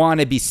don't want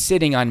to be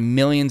sitting on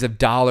millions of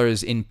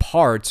dollars in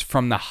parts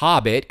from The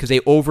Hobbit, because they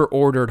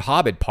over-ordered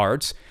Hobbit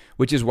parts,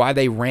 which is why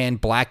they ran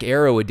Black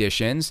Arrow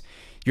editions.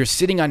 You're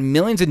sitting on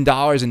millions of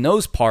dollars in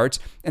those parts,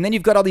 and then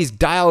you've got all these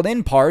Dialed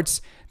In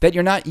parts that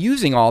you're not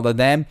using all of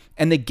them,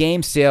 and the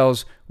game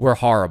sales were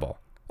horrible.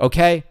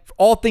 Okay?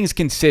 all things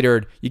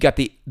considered, you got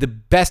the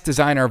best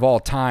designer of all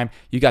time,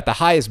 you got the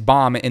highest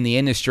bomb in the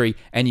industry,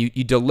 and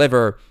you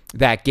deliver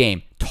that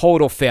game.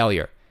 Total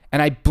failure. And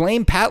I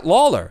blame Pat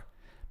Lawler.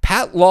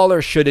 Pat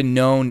Lawler should have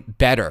known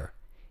better.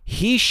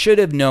 He should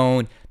have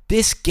known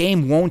this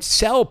game won't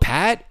sell,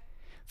 Pat.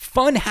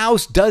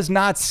 Funhouse does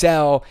not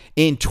sell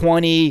in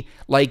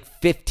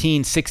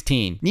 2015,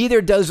 16.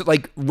 Neither does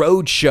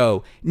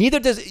Roadshow. Neither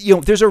does,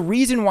 there's a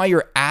reason why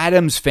your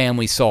Addams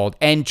Family sold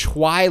and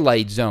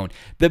Twilight Zone.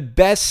 The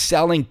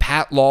best-selling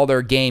Pat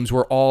Lawler games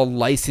were all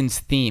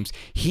licensed themes.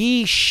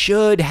 He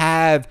should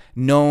have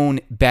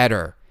known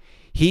better.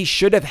 He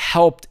should have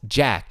helped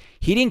Jack.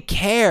 He didn't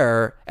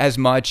care as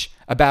much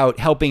about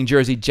helping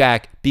Jersey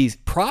Jack be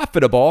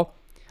profitable.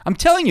 I'm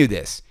telling you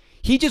this.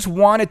 He just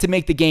wanted to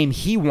make the game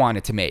he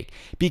wanted to make,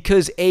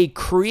 because a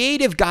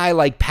creative guy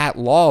like Pat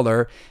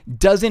Lawler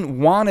doesn't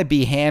want to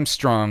be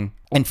hamstrung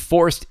and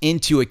forced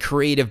into a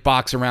creative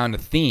box around a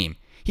theme.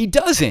 He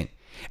doesn't.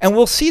 And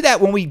we'll see that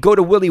when we go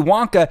to Willy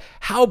Wonka,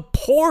 how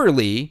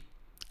poorly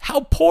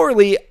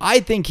I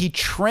think he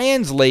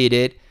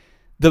translated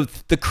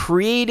the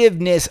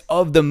creativeness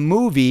of the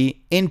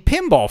movie in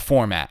pinball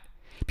format.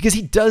 Because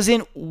he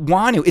doesn't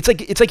want to. It's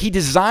like he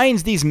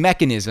designs these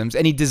mechanisms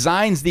and he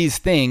designs these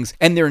things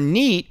and they're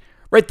neat,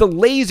 right? The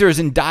lasers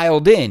and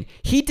dialed in.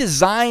 He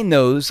designed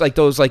those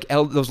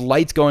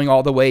lights going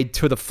all the way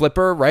to the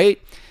flipper,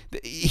 right?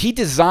 He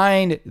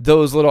designed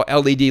those little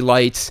LED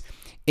lights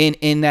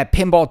in that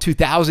Pinball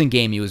 2000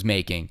 game he was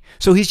making.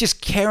 So he's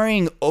just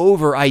carrying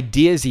over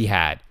ideas he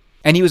had.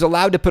 And he was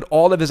allowed to put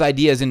all of his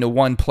ideas into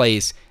one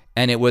place,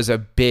 and it was a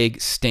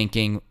big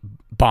stinking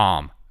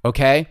bomb,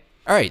 okay?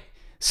 All right.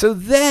 So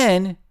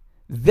then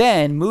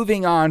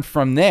moving on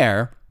from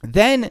there,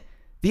 then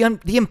the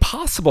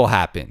impossible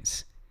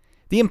happens.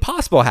 The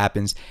impossible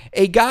happens.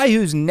 A guy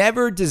who's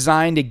never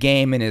designed a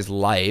game in his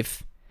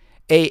life,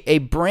 a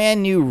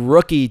brand new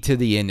rookie to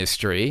the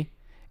industry,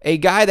 a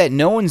guy that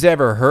no one's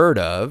ever heard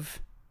of,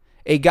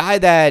 a guy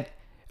that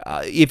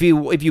if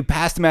you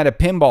passed him at a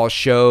pinball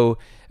show,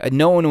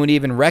 no one would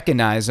even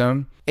recognize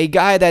him, a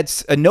guy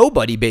that's a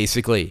nobody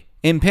basically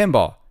in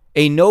pinball,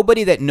 a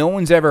nobody that no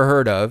one's ever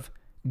heard of,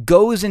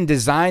 goes and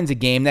designs a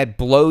game that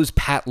blows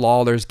Pat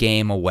Lawler's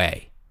game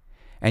away.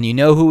 And you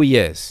know who he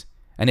is.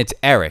 And it's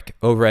Eric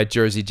over at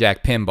Jersey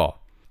Jack Pinball.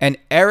 And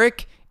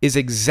Eric is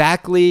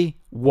exactly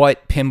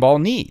what pinball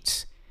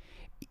needs.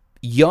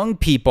 Young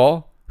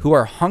people who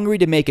are hungry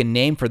to make a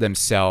name for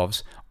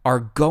themselves are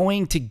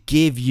going to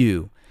give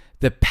you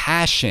the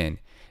passion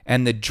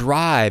and the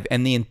drive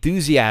and the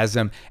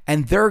enthusiasm,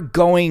 and they're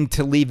going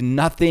to leave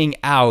nothing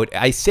out.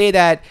 I say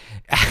that,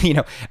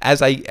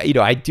 as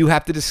I do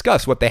have to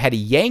discuss what they had to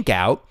yank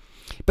out,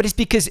 but it's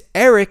because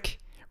Eric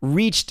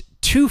reached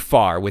too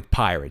far with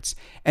Pirates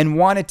and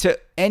wanted to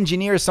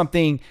engineer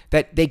something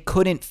that they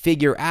couldn't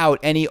figure out,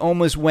 and he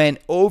almost went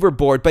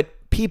overboard.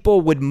 But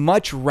people would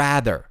much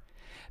rather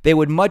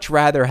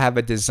have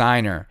a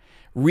designer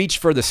reach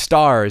for the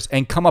stars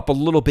and come up a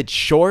little bit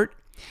short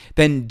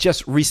than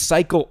just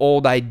recycle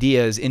old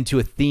ideas into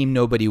a theme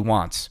nobody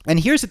wants. And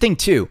here's the thing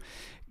too.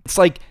 It's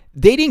like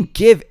they didn't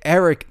give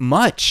Eric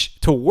much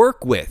to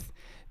work with.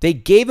 They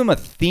gave him a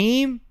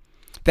theme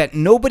that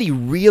nobody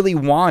really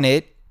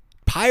wanted.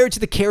 Pirates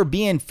of the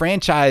Caribbean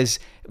franchise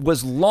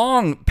was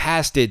long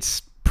past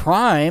its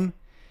prime.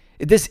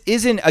 This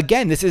isn't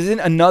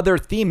another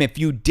theme. If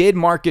you did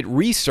market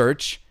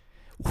research,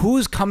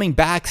 who's coming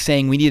back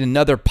saying we need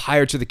another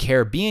Pirates of the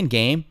Caribbean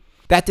game?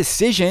 That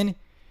decision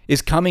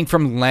is coming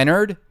from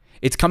Leonard.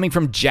 It's coming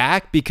from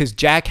Jack, because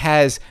Jack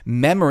has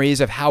memories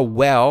of how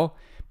well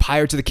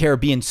Pirates of the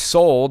Caribbean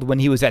sold when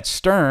he was at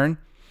Stern.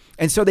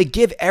 And so they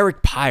give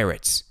Eric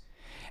Pirates.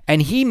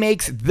 And he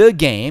makes the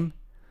game,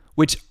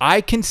 which I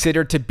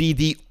consider to be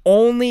the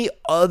only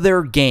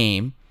other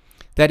game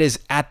that is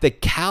at the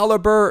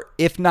caliber,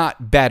 if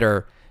not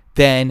better,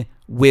 than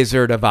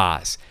Wizard of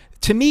Oz.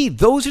 To me,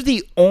 those are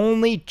the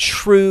only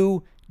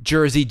true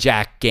Jersey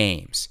Jack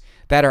games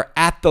that are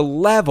at the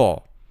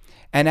level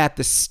and at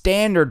the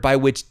standard by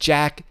which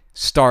Jack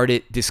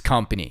started this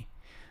company.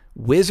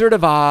 Wizard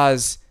of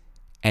Oz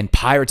and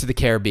Pirates of the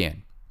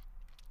Caribbean.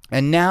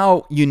 And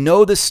now you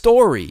know the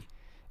story.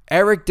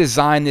 Eric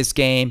designed this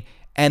game,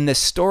 and the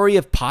story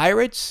of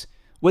Pirates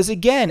was,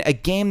 again, a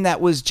game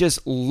that was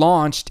just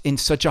launched in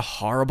such a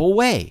horrible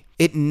way.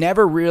 It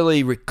never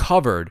really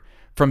recovered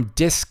from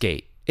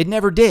Discgate. It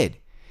never did.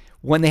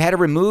 When they had to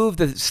remove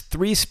the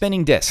 3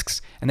 spinning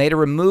discs and they had to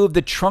remove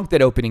the trunk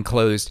that opened and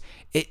closed,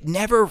 it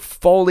never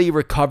fully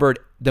recovered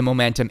the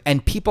momentum,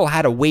 and people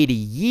had to wait a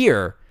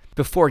year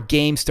before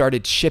games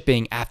started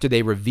shipping after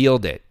they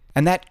revealed it.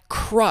 And that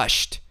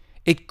crushed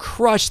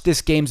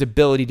this game's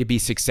ability to be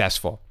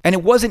successful. And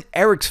it wasn't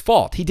Eric's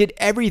fault. He did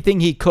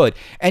everything he could.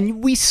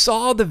 And we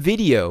saw the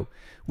video.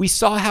 We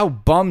saw how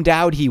bummed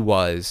out he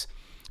was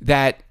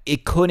that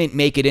it couldn't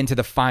make it into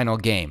the final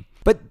game.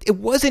 But it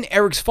wasn't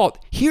Eric's fault.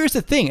 Here's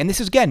the thing, and this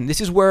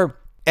is where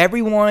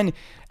everyone,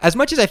 as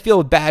much as I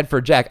feel bad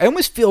for Jack, I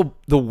almost feel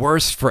the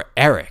worst for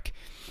Eric,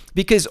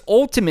 because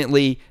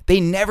ultimately they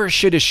never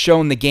should have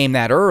shown the game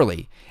that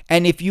early.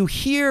 And if you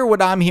hear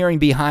what I'm hearing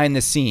behind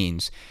the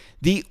scenes,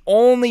 the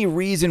only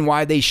reason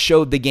why they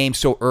showed the game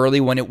so early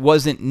when it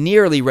wasn't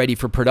nearly ready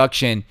for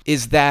production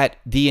is that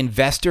the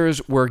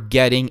investors were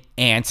getting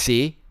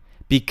antsy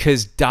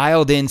because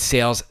dialed-in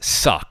sales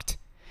sucked.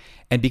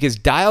 And because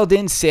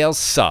dialed-in sales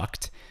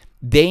sucked,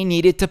 they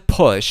needed to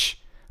push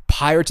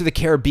Pirates of the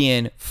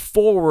Caribbean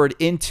forward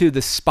into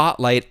the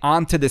spotlight,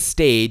 onto the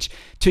stage,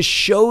 to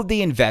show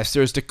the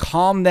investors, to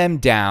calm them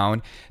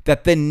down,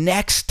 that the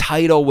next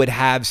title would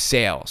have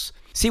sales.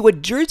 See,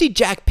 what Jersey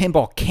Jack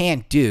Pinball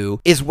can't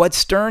do is what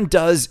Stern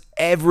does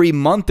every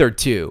month or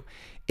two.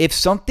 If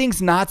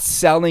something's not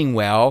selling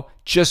well,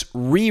 just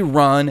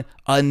rerun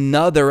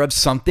another of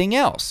something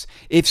else.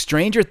 If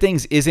Stranger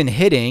Things isn't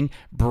hitting,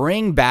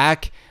 bring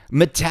back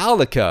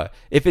Metallica.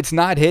 If it's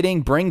not hitting,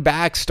 bring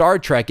back Star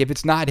Trek. If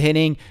it's not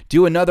hitting,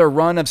 do another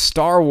run of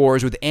Star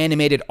Wars with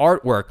animated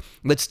artwork.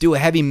 Let's do a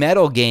heavy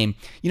metal game.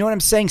 You know what I'm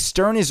saying?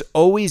 Stern is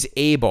always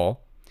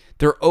able,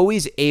 they're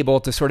always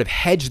able to sort of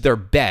hedge their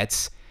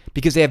bets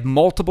because they have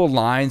multiple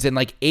lines and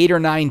like 8 or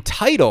 9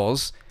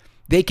 titles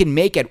they can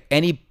make at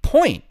any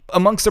point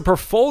amongst their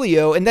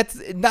portfolio. And that's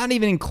not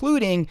even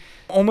including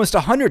almost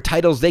 100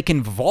 titles they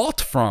can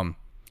vault from,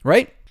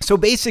 right? So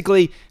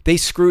basically, they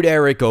screwed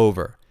Eric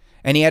over.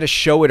 And he had to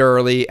show it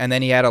early, and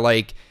then he had to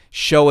like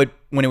show it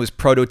when it was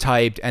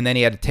prototyped, and then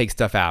he had to take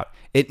stuff out.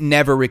 It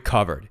never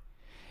recovered.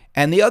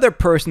 And the other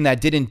person that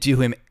didn't do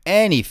him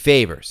any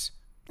favors,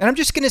 and I'm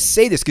just gonna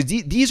say this because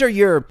these are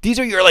your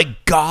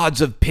like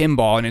gods of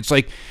pinball, and it's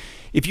like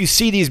if you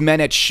see these men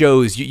at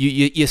shows,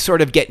 you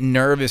sort of get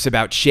nervous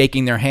about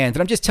shaking their hands.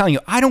 And I'm just telling you,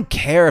 I don't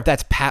care if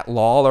that's Pat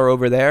Lawler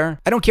over there.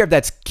 I don't care if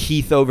that's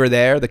Keith over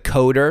there, the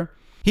coder.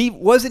 He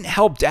wasn't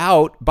helped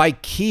out by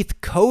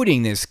Keith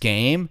coding this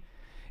game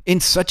in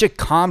such a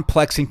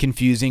complex and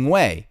confusing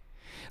way.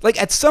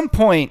 Like at some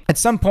point,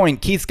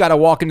 Keith's got to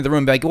walk into the room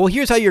and be like, well,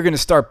 here's how you're going to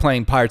start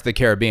playing Pirates of the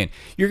Caribbean.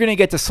 You're going to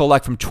get to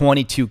select from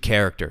 22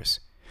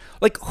 characters.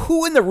 Like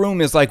who in the room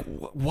is like,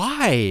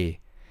 why?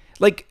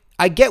 Like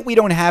I get we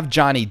don't have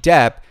Johnny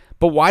Depp,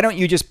 but why don't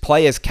you just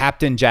play as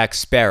Captain Jack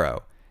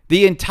Sparrow?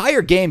 The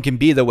entire game can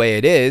be the way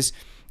it is.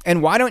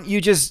 And why don't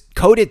you just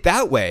code it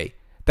that way?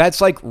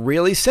 That's like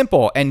really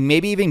simple. And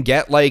maybe even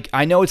get like,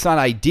 I know it's not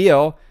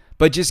ideal,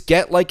 but just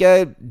get like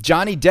a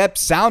Johnny Depp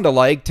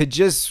sound-alike to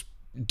just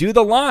do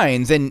the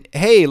lines. And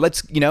hey,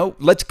 let's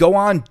go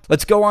on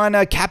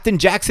Captain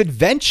Jack's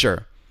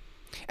adventure.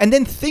 And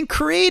then think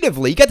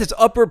creatively. You got this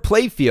upper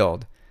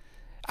playfield.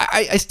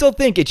 I still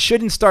think it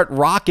shouldn't start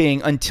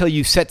rocking until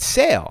you set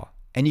sail.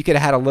 And you could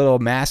have had a little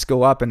mask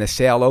go up and the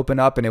sail open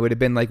up, and it would have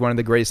been like one of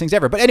the greatest things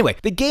ever. But anyway,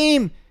 the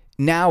game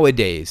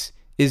nowadays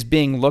is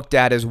being looked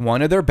at as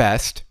one of their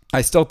best.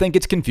 I still think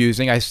it's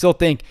confusing. I still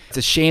think it's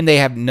a shame they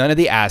have none of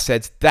the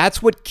assets.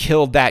 That's what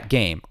killed that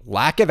game.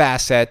 Lack of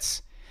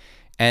assets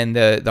and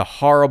the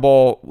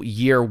horrible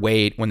year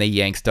wait when they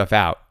yank stuff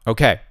out.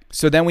 Okay,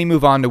 so then we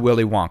move on to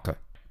Willy Wonka.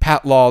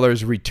 Pat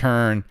Lawler's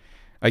return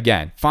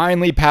again.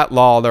 Finally, Pat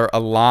Lawler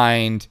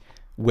aligned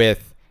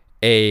with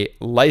a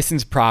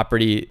licensed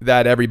property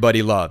that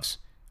everybody loves.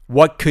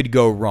 What could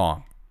go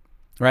wrong,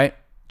 right?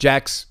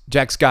 Jack's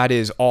got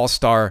his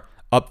all-star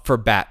up for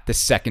bat the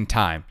second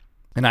time.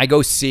 And I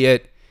go see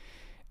it,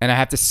 and I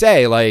have to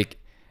say, like,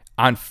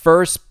 on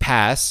first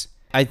pass,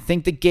 I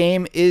think the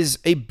game is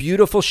a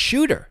beautiful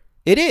shooter.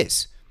 It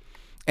is.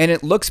 And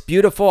it looks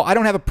beautiful. I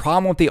don't have a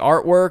problem with the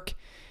artwork.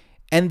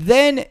 And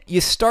then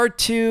you start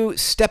to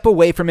step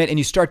away from it, and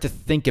you start to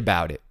think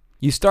about it.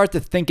 You start to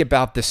think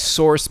about the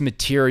source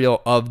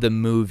material of the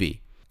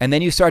movie. And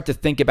then you start to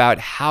think about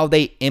how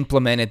they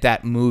implemented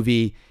that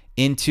movie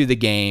into the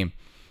game.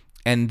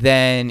 And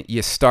then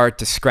you start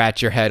to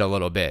scratch your head a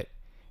little bit.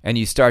 And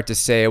you start to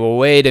say, well,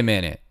 wait a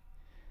minute.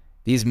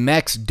 These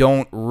mechs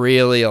don't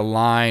really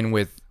align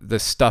with the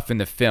stuff in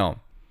the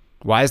film.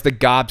 Why is the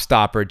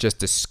gobstopper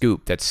just a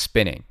scoop that's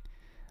spinning?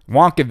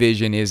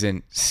 WonkaVision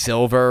isn't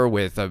silver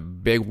with a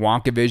big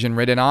WonkaVision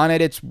written on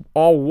it. It's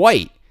all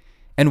white.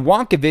 And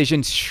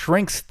WonkaVision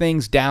shrinks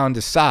things down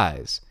to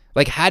size.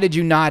 Like, how did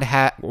you not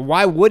have...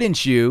 Why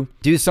wouldn't you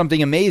do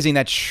something amazing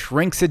that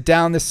shrinks it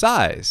down to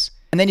size?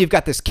 And then you've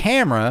got this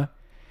camera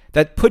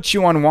that puts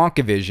you on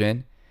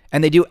WonkaVision,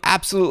 and they do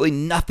absolutely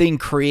nothing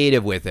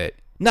creative with it.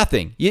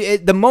 Nothing.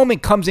 The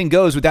moment comes and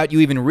goes without you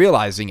even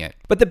realizing it.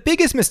 But the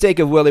biggest mistake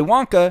of Willy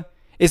Wonka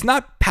is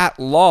not Pat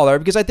Lawler,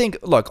 because I think,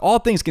 look, all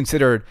things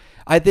considered,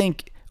 I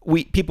think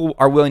people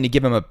are willing to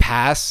give him a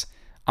pass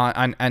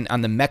on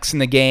the mechs in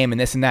the game and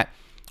this and that.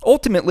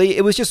 Ultimately,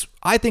 it was just,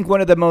 I think,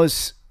 one of the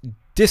most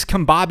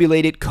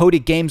discombobulated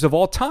coded games of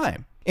all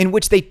time, in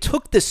which they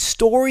took the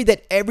story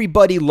that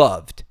everybody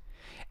loved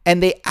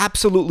and they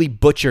absolutely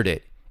butchered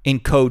it in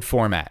code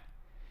format.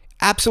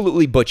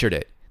 Absolutely butchered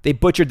it. They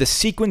butchered the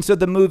sequence of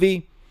the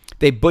movie.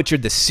 They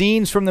butchered the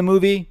scenes from the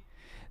movie.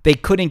 They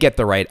couldn't get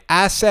the right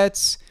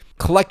assets.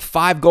 Collect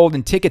 5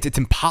 golden tickets. It's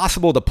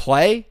impossible to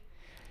play.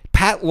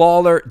 Pat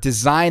Lawler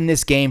designed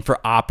this game for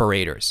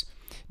operators.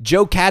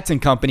 Joe Katz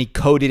and company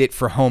coded it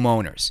for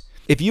homeowners.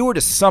 If you were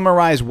to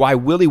summarize why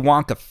Willy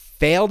Wonka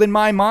failed in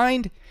my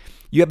mind,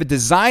 You have a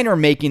designer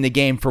making the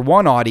game for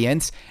one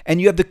audience,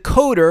 and you have the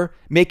coder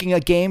making a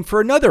game for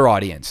another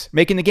audience,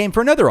 making the game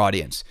for another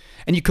audience.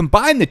 And you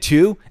combine the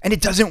two, and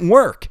it doesn't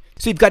work.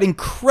 So you've got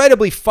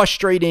incredibly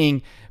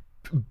frustrating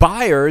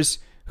buyers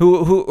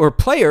or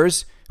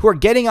players who are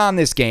getting on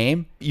this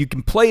game. You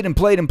can play it and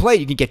play it and play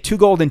it. You can get 2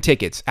 golden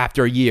tickets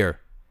after a year.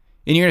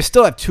 And you're going to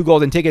still have 2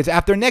 golden tickets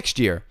after next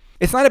year.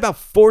 It's not about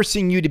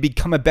forcing you to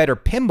become a better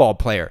pinball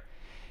player.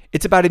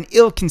 It's about an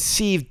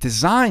ill-conceived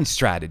design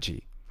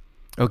strategy.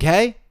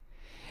 Okay?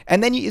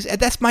 And then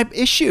that's my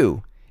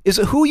issue, is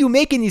who are you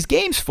making these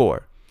games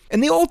for?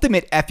 And the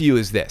ultimate FU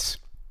is this.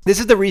 This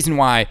is the reason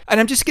why, and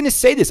I'm just going to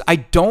say this, I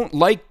don't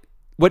like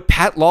what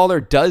Pat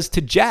Lawlor does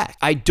to Jak.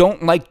 I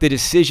don't like the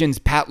decisions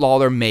Pat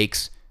Lawlor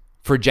makes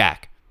for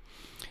Jak.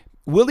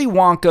 Willy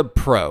Wonka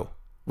Pro,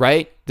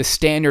 right? The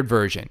standard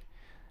version.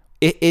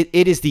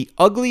 It is the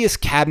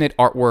ugliest cabinet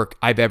artwork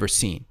I've ever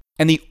seen.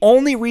 And the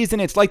only reason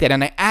it's like that,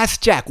 and I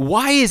asked Jak,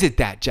 why is it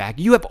that, Jak?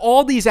 You have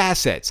all these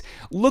assets.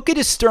 Look at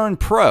a Stern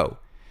Pro.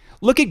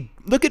 Look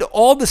at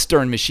all the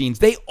Stern machines.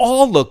 They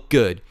all look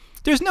good.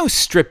 There's no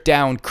stripped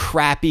down,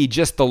 crappy,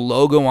 just the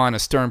logo on a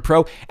Stern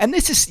Pro. And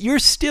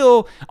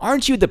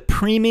aren't you the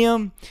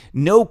premium,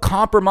 no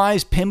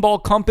compromise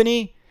pinball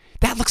company?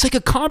 That looks like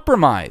a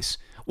compromise.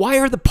 Why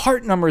are the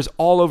part numbers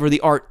all over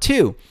the art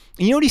too?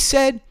 And you know what he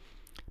said?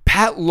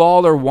 Pat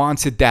Lawlor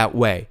wants it that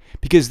way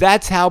because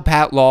that's how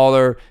Pat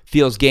Lawlor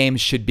feels games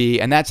should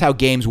be, and that's how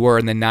games were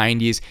in the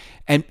 90s.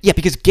 And yeah,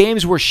 because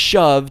games were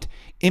shoved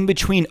in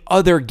between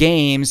other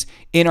games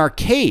in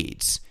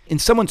arcades. In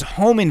someone's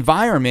home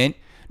environment,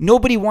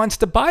 nobody wants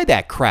to buy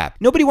that crap.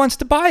 Nobody wants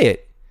to buy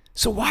it.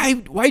 So why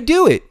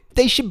do it?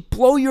 They should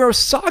blow your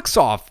socks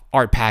off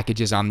art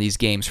packages on these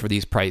games for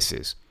these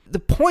prices. The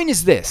point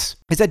is this,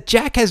 is that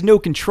Jak has no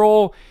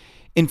control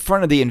in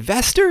front of the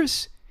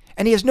investors,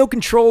 and he has no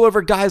control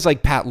over guys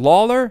like Pat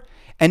Lawlor,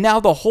 and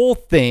now the whole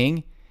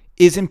thing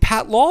is in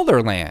Pat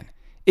Lawlor land.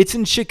 It's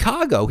in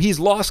Chicago. He's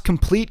lost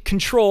complete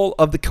control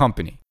of the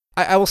company.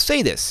 I will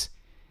say this.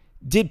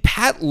 Did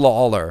Pat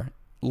Lawlor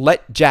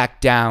let Jak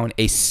down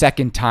a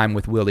second time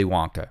with Willy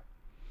Wonka?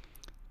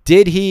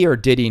 Did he or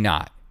did he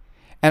not?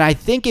 And I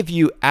think if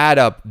you add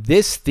up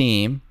this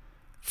theme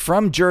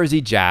from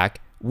Jersey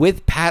Jak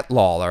with Pat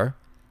Lawlor,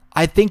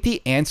 I think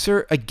the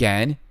answer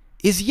again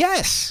is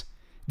yes.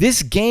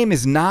 This game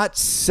is not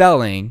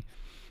selling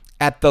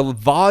at the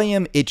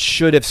volume it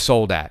should have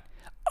sold at.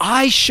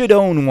 I should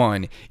own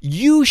one.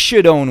 You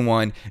should own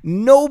one.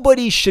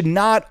 Nobody should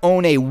not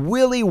own a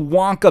Willy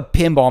Wonka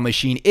pinball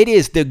machine. It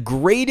is the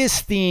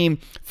greatest theme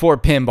for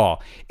pinball.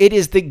 It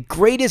is the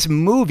greatest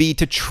movie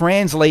to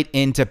translate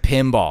into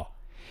pinball.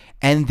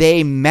 And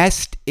they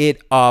messed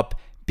it up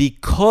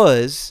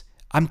because,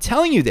 I'm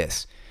telling you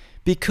this,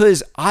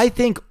 because I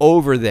think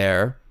over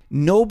there,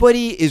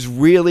 nobody is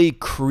really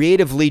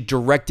creatively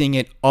directing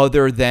it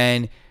other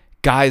than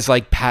guys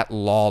like Pat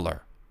Lawlor.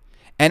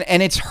 And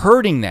it's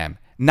hurting them,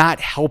 not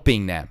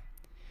helping them.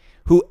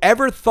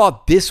 Whoever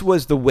thought this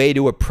was the way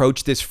to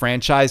approach this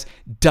franchise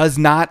does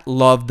not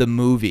love the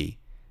movie.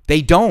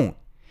 They don't.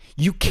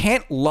 You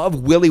can't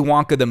love Willy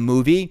Wonka the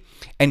movie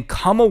and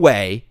come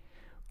away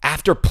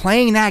after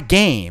playing that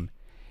game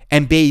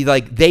and be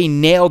like, they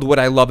nailed what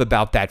I love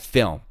about that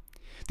film.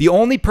 The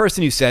only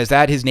person who says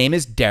that, his name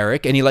is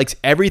Derek, and he likes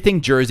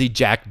everything Jersey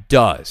Jak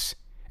does.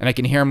 And I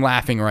can hear him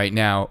laughing right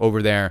now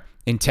over there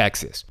in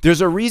Texas.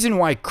 There's a reason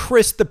why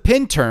Chris the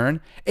Pintern,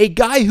 a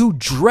guy who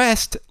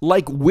dressed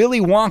like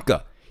Willy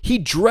Wonka, he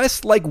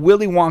dressed like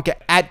Willy Wonka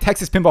at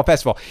Texas Pinball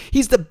Festival.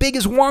 He's the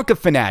biggest Wonka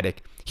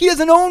fanatic. He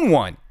doesn't own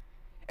one.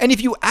 And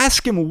if you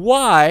ask him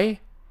why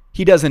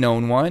he doesn't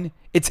own one,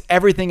 it's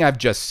everything I've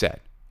just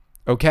said.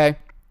 Okay?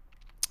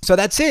 So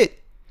that's it.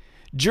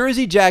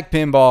 Jersey Jak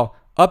Pinball,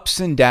 ups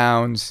and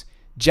downs.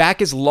 Jak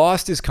has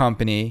lost his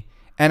company,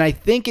 and I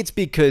think it's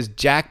because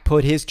Jak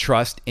put his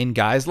trust in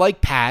guys like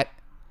Pat.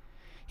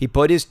 He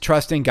put his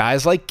trust in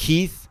guys like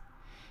Keith.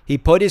 He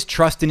put his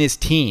trust in his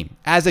team,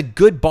 as a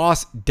good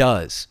boss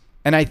does.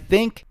 And I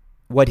think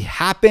what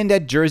happened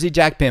at Jersey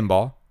Jak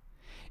Pinball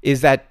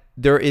is that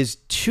there is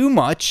too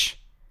much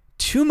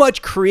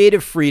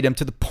creative freedom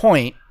to the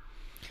point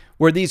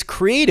where these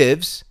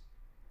creatives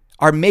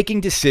are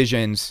making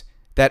decisions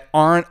that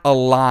aren't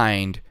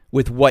aligned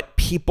with what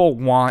people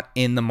want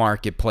in the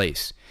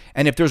marketplace.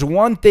 And if there's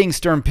one thing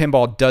Stern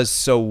Pinball does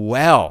so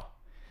well,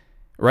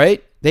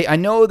 right? I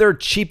know they're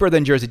cheaper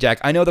than Jersey Jak.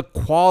 I know the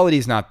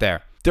quality's not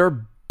there.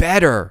 They're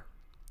better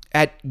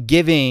at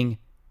giving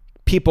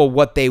people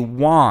what they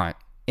want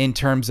in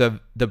terms of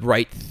the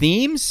right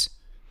themes,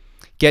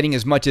 getting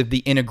as much of the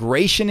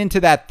integration into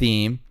that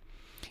theme,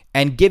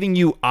 and giving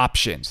you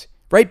options,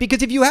 right?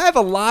 Because if you have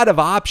a lot of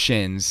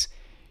options,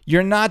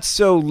 you're not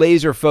so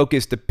laser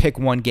focused to pick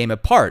one game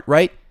apart,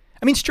 right?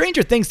 I mean,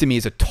 Stranger Things to me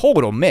is a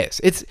total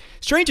miss.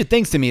 Stranger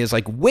Things to me is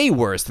like way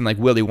worse than like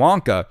Willy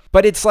Wonka,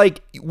 but it's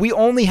like we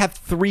only have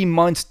 3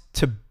 months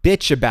to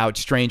bitch about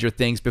Stranger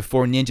Things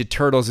before Ninja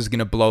Turtles is going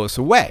to blow us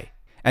away.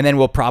 And then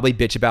we'll probably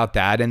bitch about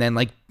that, and then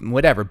like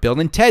whatever, Bill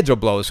and Ted's will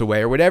blow us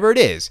away or whatever it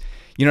is.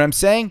 You know what I'm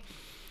saying?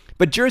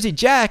 But Jersey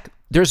Jak,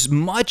 there's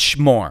much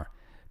more.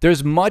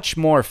 There's much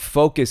more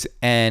focus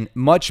and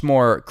much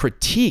more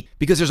critique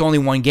because there's only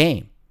one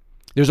game.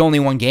 There's only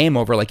one game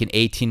over like an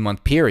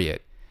 18-month period.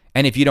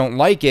 And if you don't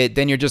like it,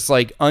 then you're just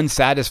like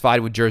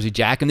unsatisfied with Jersey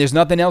Jack and there's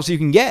nothing else you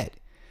can get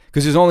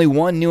because there's only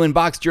one new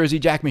in-box Jersey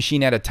Jack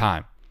machine at a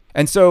time.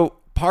 And so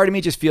part of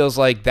me just feels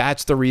like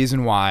that's the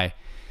reason why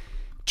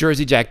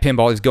Jersey Jack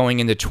Pinball is going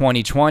into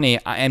 2020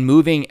 and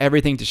moving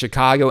everything to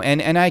Chicago.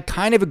 And I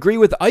kind of agree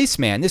with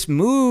Iceman. This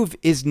move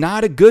is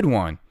not a good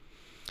one.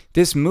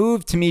 This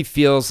move to me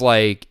feels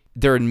like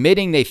they're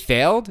admitting they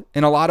failed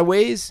in a lot of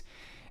ways.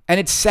 And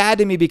it's sad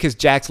to me because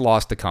Jack's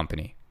lost the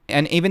company.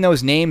 And even though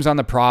his name's on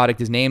the product,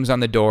 his name's on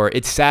the door,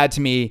 it's sad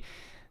to me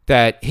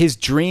that his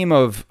dream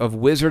of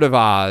Wizard of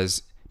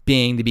Oz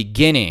being the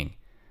beginning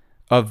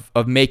of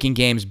making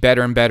games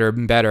better and better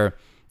and better,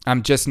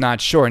 I'm just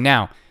not sure.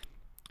 Now,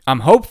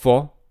 I'm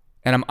hopeful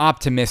and I'm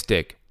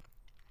optimistic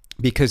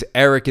because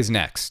Eric is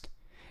next.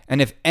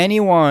 And if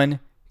anyone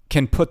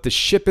can put the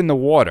ship in the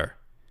water,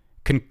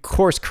 can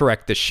course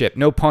correct the ship,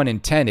 no pun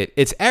intended,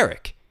 it's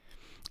Eric.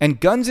 And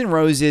Guns N'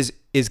 Roses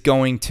is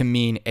going to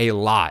mean a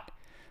lot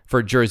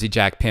for Jersey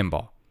Jack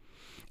Pinball.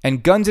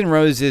 And Guns N'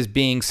 Roses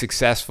being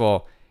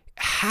successful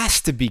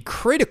has to be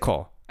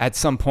critical at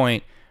some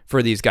point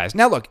for these guys.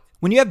 Now look,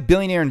 when you have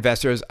billionaire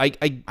investors, I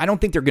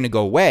don't think they're going to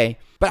go away,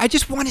 but I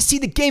just want to see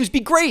the games be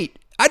great.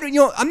 I don't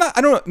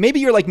know. Maybe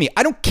you're like me.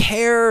 I don't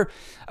care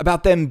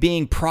about them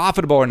being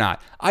profitable or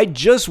not. I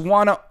just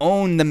want to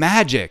own the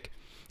magic.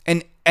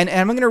 And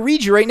I'm going to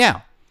read you right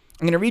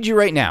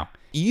now.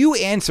 You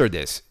answered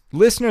this,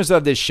 listeners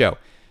of this show.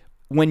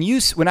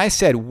 When I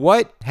said,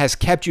 what has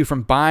kept you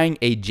from buying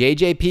a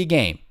JJP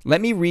game?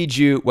 Let me read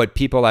you what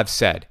people have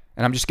said.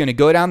 And I'm just going to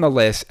go down the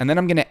list, and then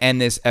I'm going to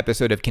end this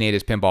episode of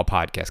Kaneda's Pinball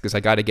Podcast because I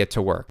got to get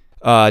to work.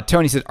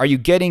 Tony says, are you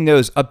getting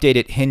those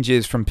updated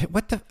hinges from...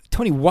 What the...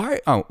 Tony, why...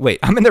 Oh, wait.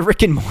 I'm in the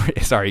Rick and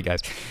Morty... Sorry,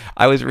 guys.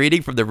 I was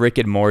reading from the Rick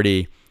and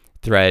Morty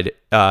thread.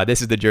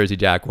 This is the Jersey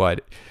Jack one.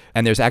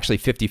 And there's actually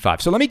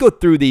 55. So let me go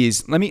through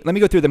these. Let me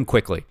go through them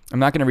quickly. I'm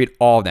not going to read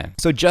all of them.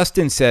 So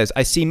Justin says,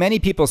 I see many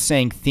people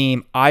saying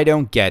theme. I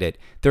don't get it.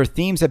 Their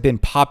themes have been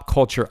pop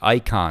culture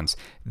icons.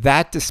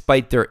 That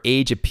despite their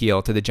age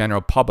appeal to the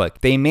general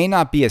public. They may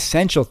not be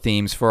essential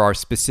themes for our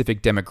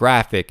specific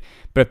demographic,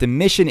 but if the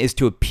mission is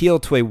to appeal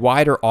to a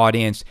wider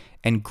audience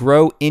and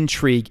grow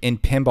intrigue in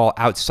pinball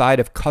outside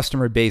of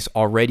customer base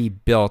already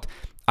built,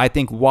 I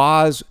think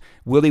Woz,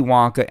 Willy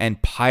Wonka,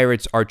 and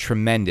Pirates are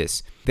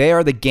tremendous. They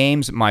are the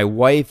games my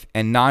wife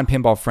and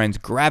non-pinball friends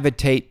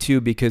gravitate to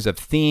because of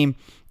theme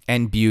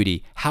and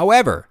beauty.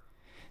 However,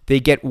 they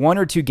get one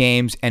or two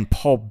games and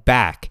pull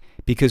back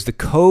because the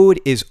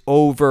code is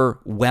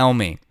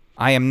overwhelming.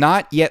 I am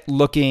not yet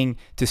looking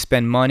to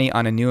spend money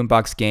on a new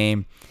in-box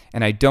game,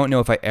 and I don't know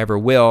if I ever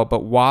will,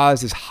 but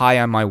Woz is high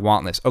on my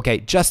want list. Okay,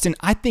 Justin,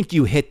 I think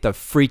you hit the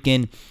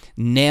freaking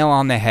nail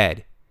on the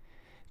head.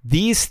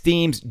 These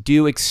themes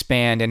do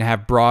expand and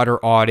have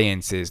broader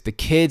audiences. The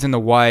kids and the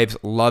wives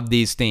love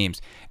these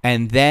themes.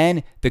 And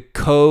then the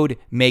code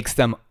makes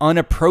them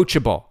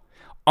unapproachable,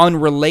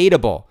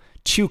 unrelatable,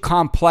 too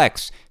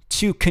complex,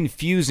 too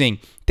confusing.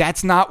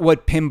 That's not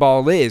what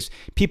pinball is.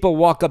 People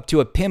walk up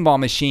to a pinball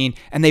machine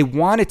and they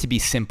want it to be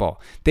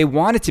simple. They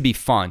want it to be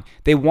fun.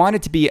 They want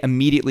it to be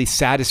immediately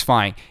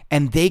satisfying.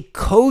 And they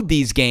code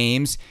these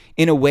games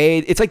in a way,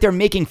 it's like they're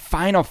making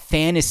Final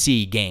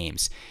Fantasy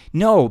games.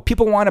 No,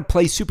 people want to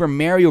play Super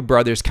Mario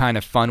Brothers kind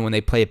of fun when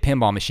they play a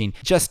pinball machine.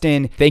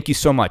 Justin, thank you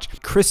so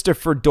much.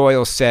 Christopher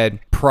Doyle said,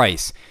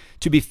 price.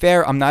 To be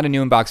fair, I'm not a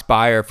new in-box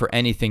buyer for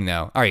anything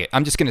though. All right,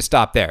 I'm just going to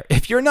stop there.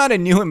 If you're not a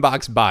new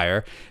in-box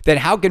buyer, then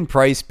how can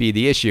price be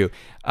the issue?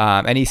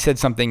 And he said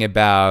something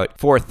about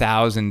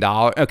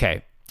 $4,000.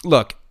 Okay,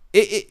 look,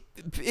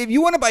 if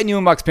you want to buy new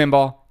in-box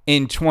pinball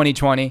in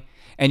 2020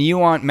 and you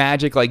want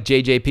magic like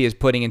JJP is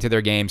putting into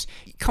their games,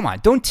 come on,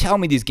 don't tell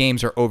me these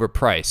games are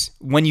overpriced.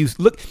 When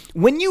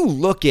you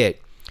look at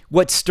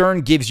what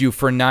Stern gives you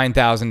for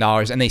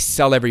 $9,000 and they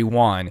sell every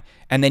one,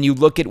 and then you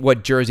look at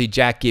what Jersey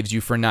Jack gives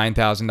you for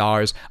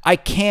 $9,000, I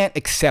can't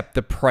accept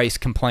the price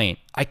complaint.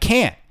 I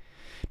can't.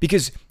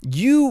 Because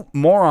you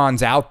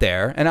morons out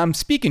there, and I'm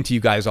speaking to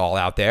you guys all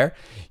out there,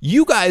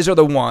 you guys are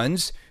the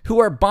ones who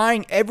are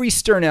buying every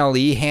Stern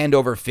LE hand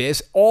over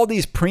fist, all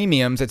these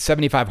premiums at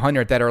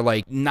 $7,500 that are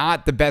like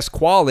not the best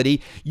quality.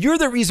 You're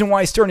the reason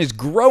why Stern is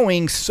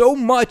growing so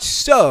much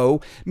so,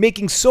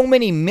 making so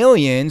many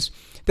millions,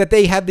 that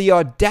they have the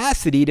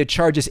audacity to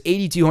charge us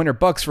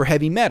 $8,200 for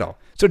heavy metal.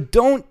 So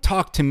don't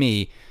talk to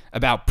me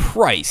about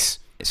price.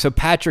 So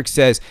Patrick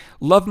says,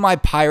 love my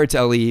Pirates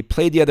LE,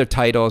 played the other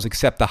titles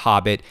except The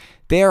Hobbit.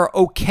 They are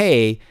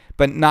okay,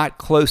 but not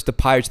close to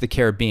Pirates of the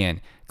Caribbean.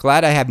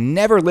 Glad I have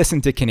never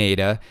listened to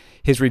Kaneda,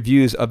 his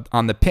reviews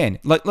on the pin.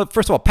 Look,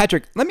 first of all,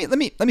 Patrick, let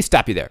me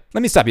stop you there.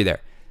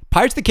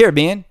 Pirates of the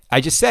Caribbean,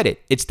 I just said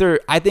it.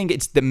 I think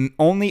it's the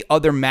only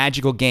other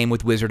magical game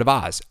with Wizard of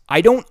Oz.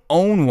 I don't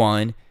own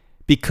one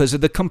because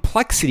of the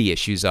complexity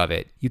issues of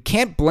it. You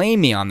can't blame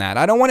me on that.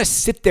 I don't want to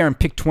sit there and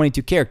pick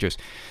 22 characters.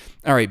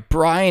 All right,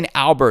 Brian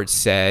Albert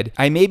said,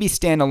 I maybe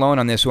stand alone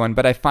on this one,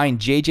 but I find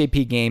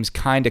JJP games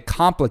kind of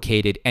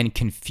complicated and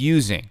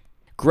confusing.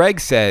 Greg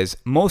says,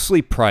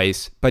 mostly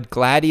price, but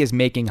glad he is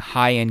making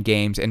high-end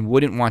games and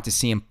wouldn't want to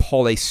see him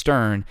pull a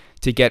Stern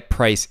to get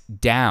price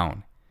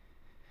down.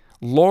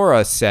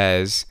 Laura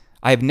says,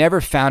 I've never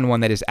found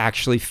one that is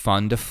actually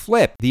fun to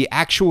flip. The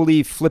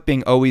actually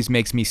flipping always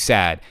makes me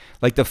sad.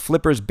 Like the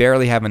flippers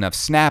barely have enough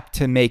snap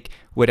to make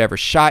whatever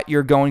shot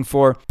you're going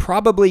for.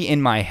 Probably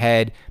in my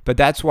head, but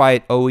that's why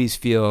it always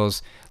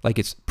feels like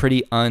it's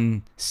pretty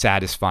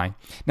unsatisfying.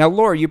 Now,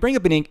 Laura, you bring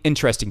up an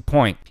interesting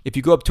point. If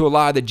you go up to a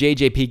lot of the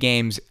JJP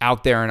games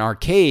out there in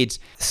arcades,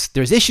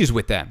 there's issues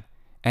with them.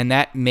 And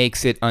that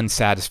makes it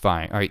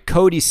unsatisfying. All right,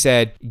 Cody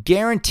said,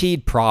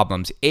 guaranteed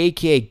problems,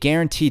 aka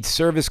guaranteed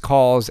service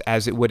calls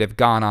as it would have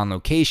gone on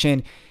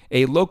location.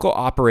 A local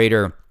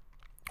operator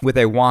with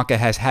a Wonka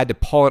has had to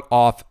pull it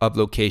off of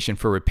location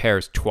for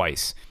repairs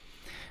twice.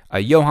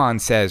 Johan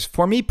says,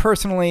 for me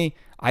personally,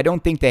 I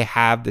don't think they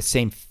have the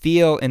same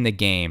feel in the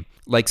game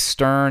like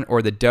Stern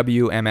or the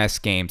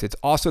WMS games. It's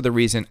also the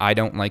reason I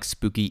don't like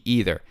Spooky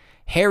either.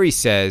 Harry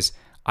says,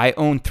 I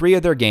own 3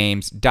 of their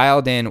games,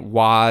 Dialed In,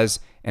 Woz,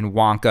 and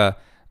Wonka.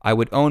 I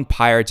would own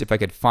Pirates if I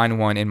could find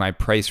one in my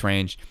price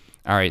range.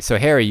 All right, so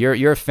Harry,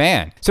 you're a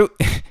fan. So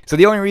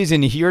the only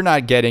reason you're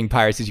not getting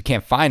Pirates is you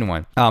can't find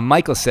one.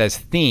 Michael says,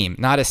 theme,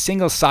 not a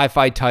single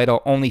sci-fi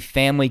title, only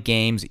family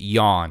games,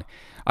 yawn.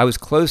 I was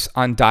close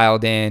on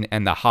Dialed In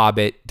and The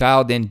Hobbit.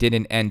 Dialed In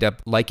didn't end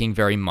up liking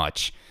very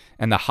much,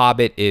 and The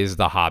Hobbit is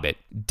The Hobbit.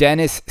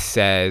 Dennis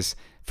says,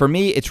 for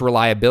me, it's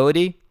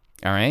reliability.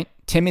 All right.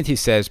 Timothy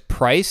says,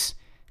 price.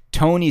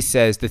 Tony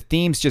says, the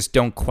themes just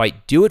don't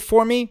quite do it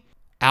for me.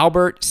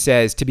 Albert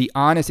says, to be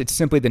honest, it's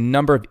simply the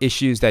number of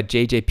issues that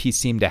JJP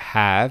seem to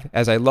have,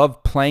 as I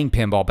love playing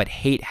pinball but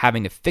hate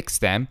having to fix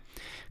them.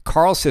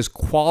 Carl says,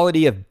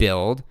 quality of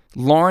build.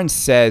 Lawrence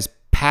says,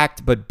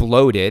 packed but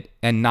bloated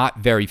and not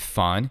very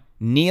fun.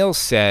 Neil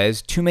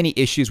says, too many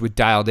issues with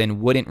Dialed In,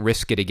 wouldn't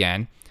risk it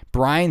again.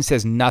 Brian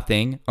says,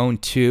 nothing, own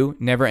 2,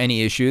 never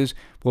any issues,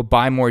 will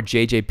buy more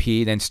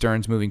JJP than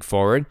Stearns moving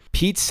forward.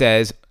 Pete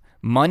says,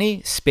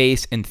 money,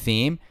 space, and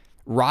theme.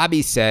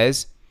 Robbie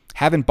says,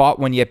 haven't bought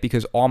one yet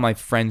because all my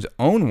friends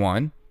own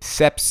one.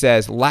 Sepp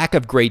says, lack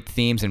of great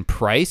themes and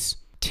price.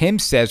 Tim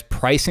says,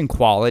 price and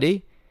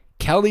quality.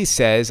 Kelly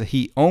says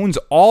he owns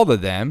all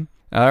of them.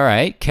 All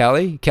right,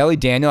 Kelly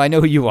Daniel, I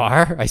know who you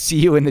are. I see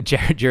you in the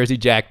Jersey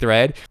Jack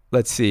thread.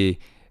 Let's see.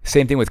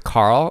 Same thing with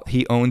Carl.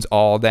 He owns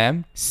all of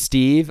them.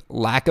 Steve,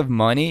 lack of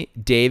money.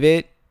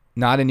 David,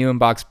 not a new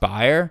inbox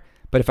buyer.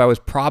 But if I was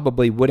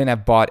probably wouldn't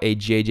have bought a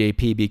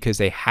JJP because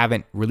they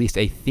haven't released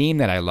a theme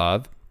that I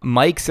love.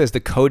 Mike says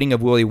the coding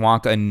of Willy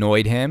Wonka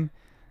annoyed him.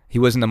 He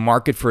was in the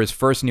market for his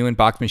first new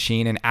inbox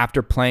machine, and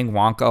after playing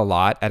Wonka a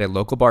lot at a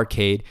local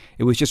barcade,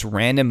 it was just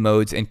random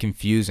modes and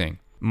confusing.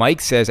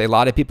 Mike says a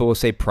lot of people will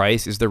say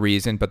price is the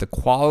reason, but the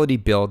quality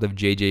build of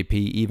JJP,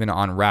 even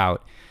on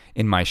route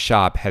in my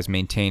shop, has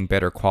maintained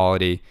better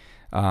quality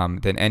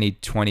than any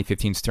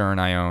 2015 Stern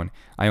I own.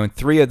 I own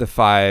 3 of the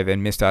 5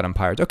 and missed out on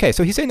Pirates. Okay,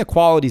 so he's saying the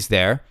quality's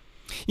there.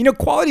 You know,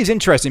 quality is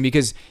interesting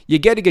because you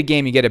get a good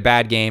game, you get a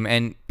bad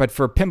game, but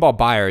for pinball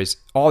buyers,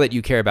 all that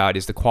you care about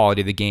is the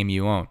quality of the game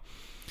you own.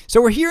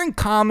 So we're hearing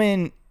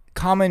common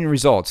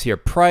results here: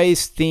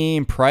 price,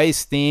 theme.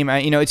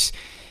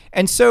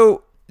 And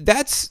so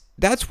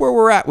that's where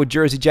we're at with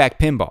Jersey Jack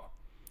Pinball.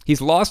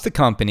 He's lost the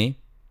company.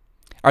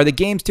 Are the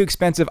games too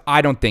expensive?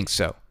 I don't think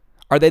so.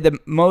 Are they the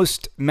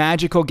most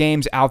magical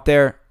games out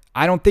there?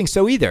 I don't think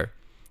so either.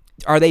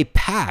 Are they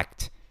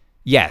packed?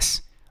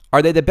 Yes.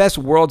 Are they the best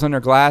worlds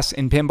under glass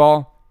in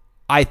pinball?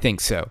 I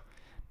think so.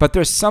 But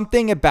there's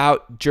something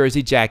about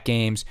Jersey Jack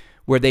games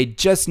where they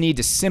just need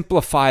to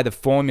simplify the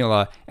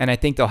formula, and I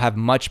think they'll have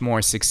much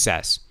more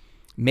success.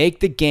 Make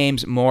the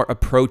games more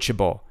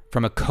approachable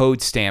from a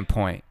code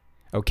standpoint,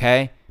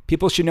 okay?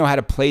 People should know how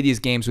to play these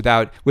games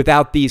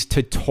without these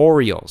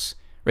tutorials,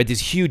 right?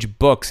 These huge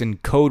books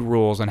and code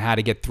rules on how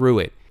to get through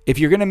it. If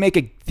you're going to make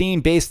a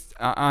theme based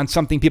on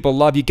something people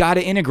love, you got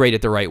to integrate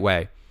it the right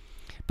way.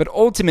 But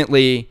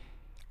ultimately,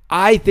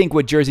 I think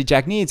what Jersey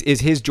Jack needs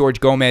is his George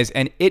Gomez,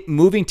 and it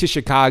moving to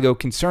Chicago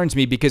concerns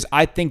me because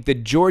I think the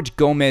George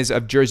Gomez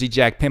of Jersey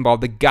Jack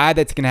Pinball, the guy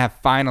that's going to have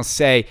final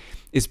say,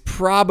 is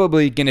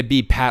probably going to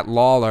be Pat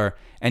Lawler.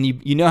 And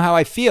you know how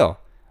I feel.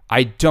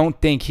 I don't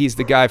think he's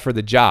the guy for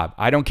the job.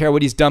 I don't care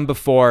what he's done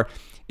before.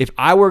 If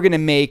I were going to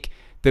make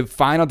the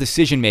final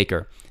decision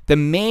maker, the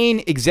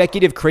main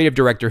executive creative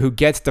director who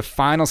gets the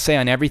final say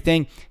on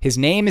everything, his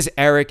name is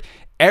Eric.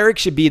 Eric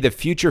should be the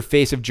future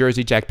face of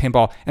Jersey Jack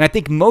Pinball. And I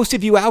think most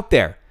of you out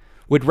there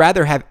would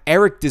rather have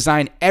Eric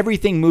design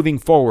everything moving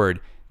forward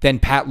than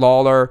Pat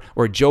Lawler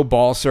or Joe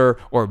Balser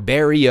or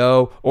Barry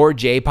O or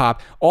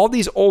J-Pop. All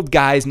these old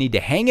guys need to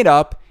hang it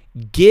up,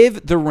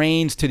 give the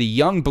reins to the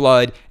young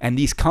blood, and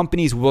these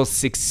companies will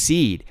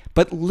succeed.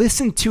 But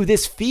listen to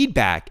this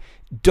feedback.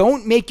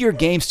 Don't make your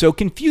game so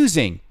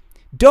confusing.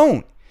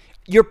 Don't.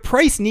 Your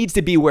price needs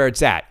to be where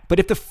it's at. But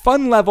if the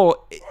fun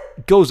level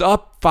goes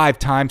up 5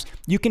 times,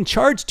 you can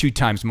charge 2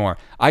 times more.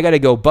 I got to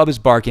go. Bubba's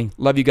barking.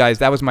 Love you guys.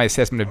 That was my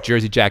assessment of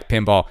Jersey Jack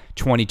Pinball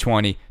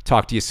 2020.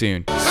 Talk to you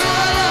soon.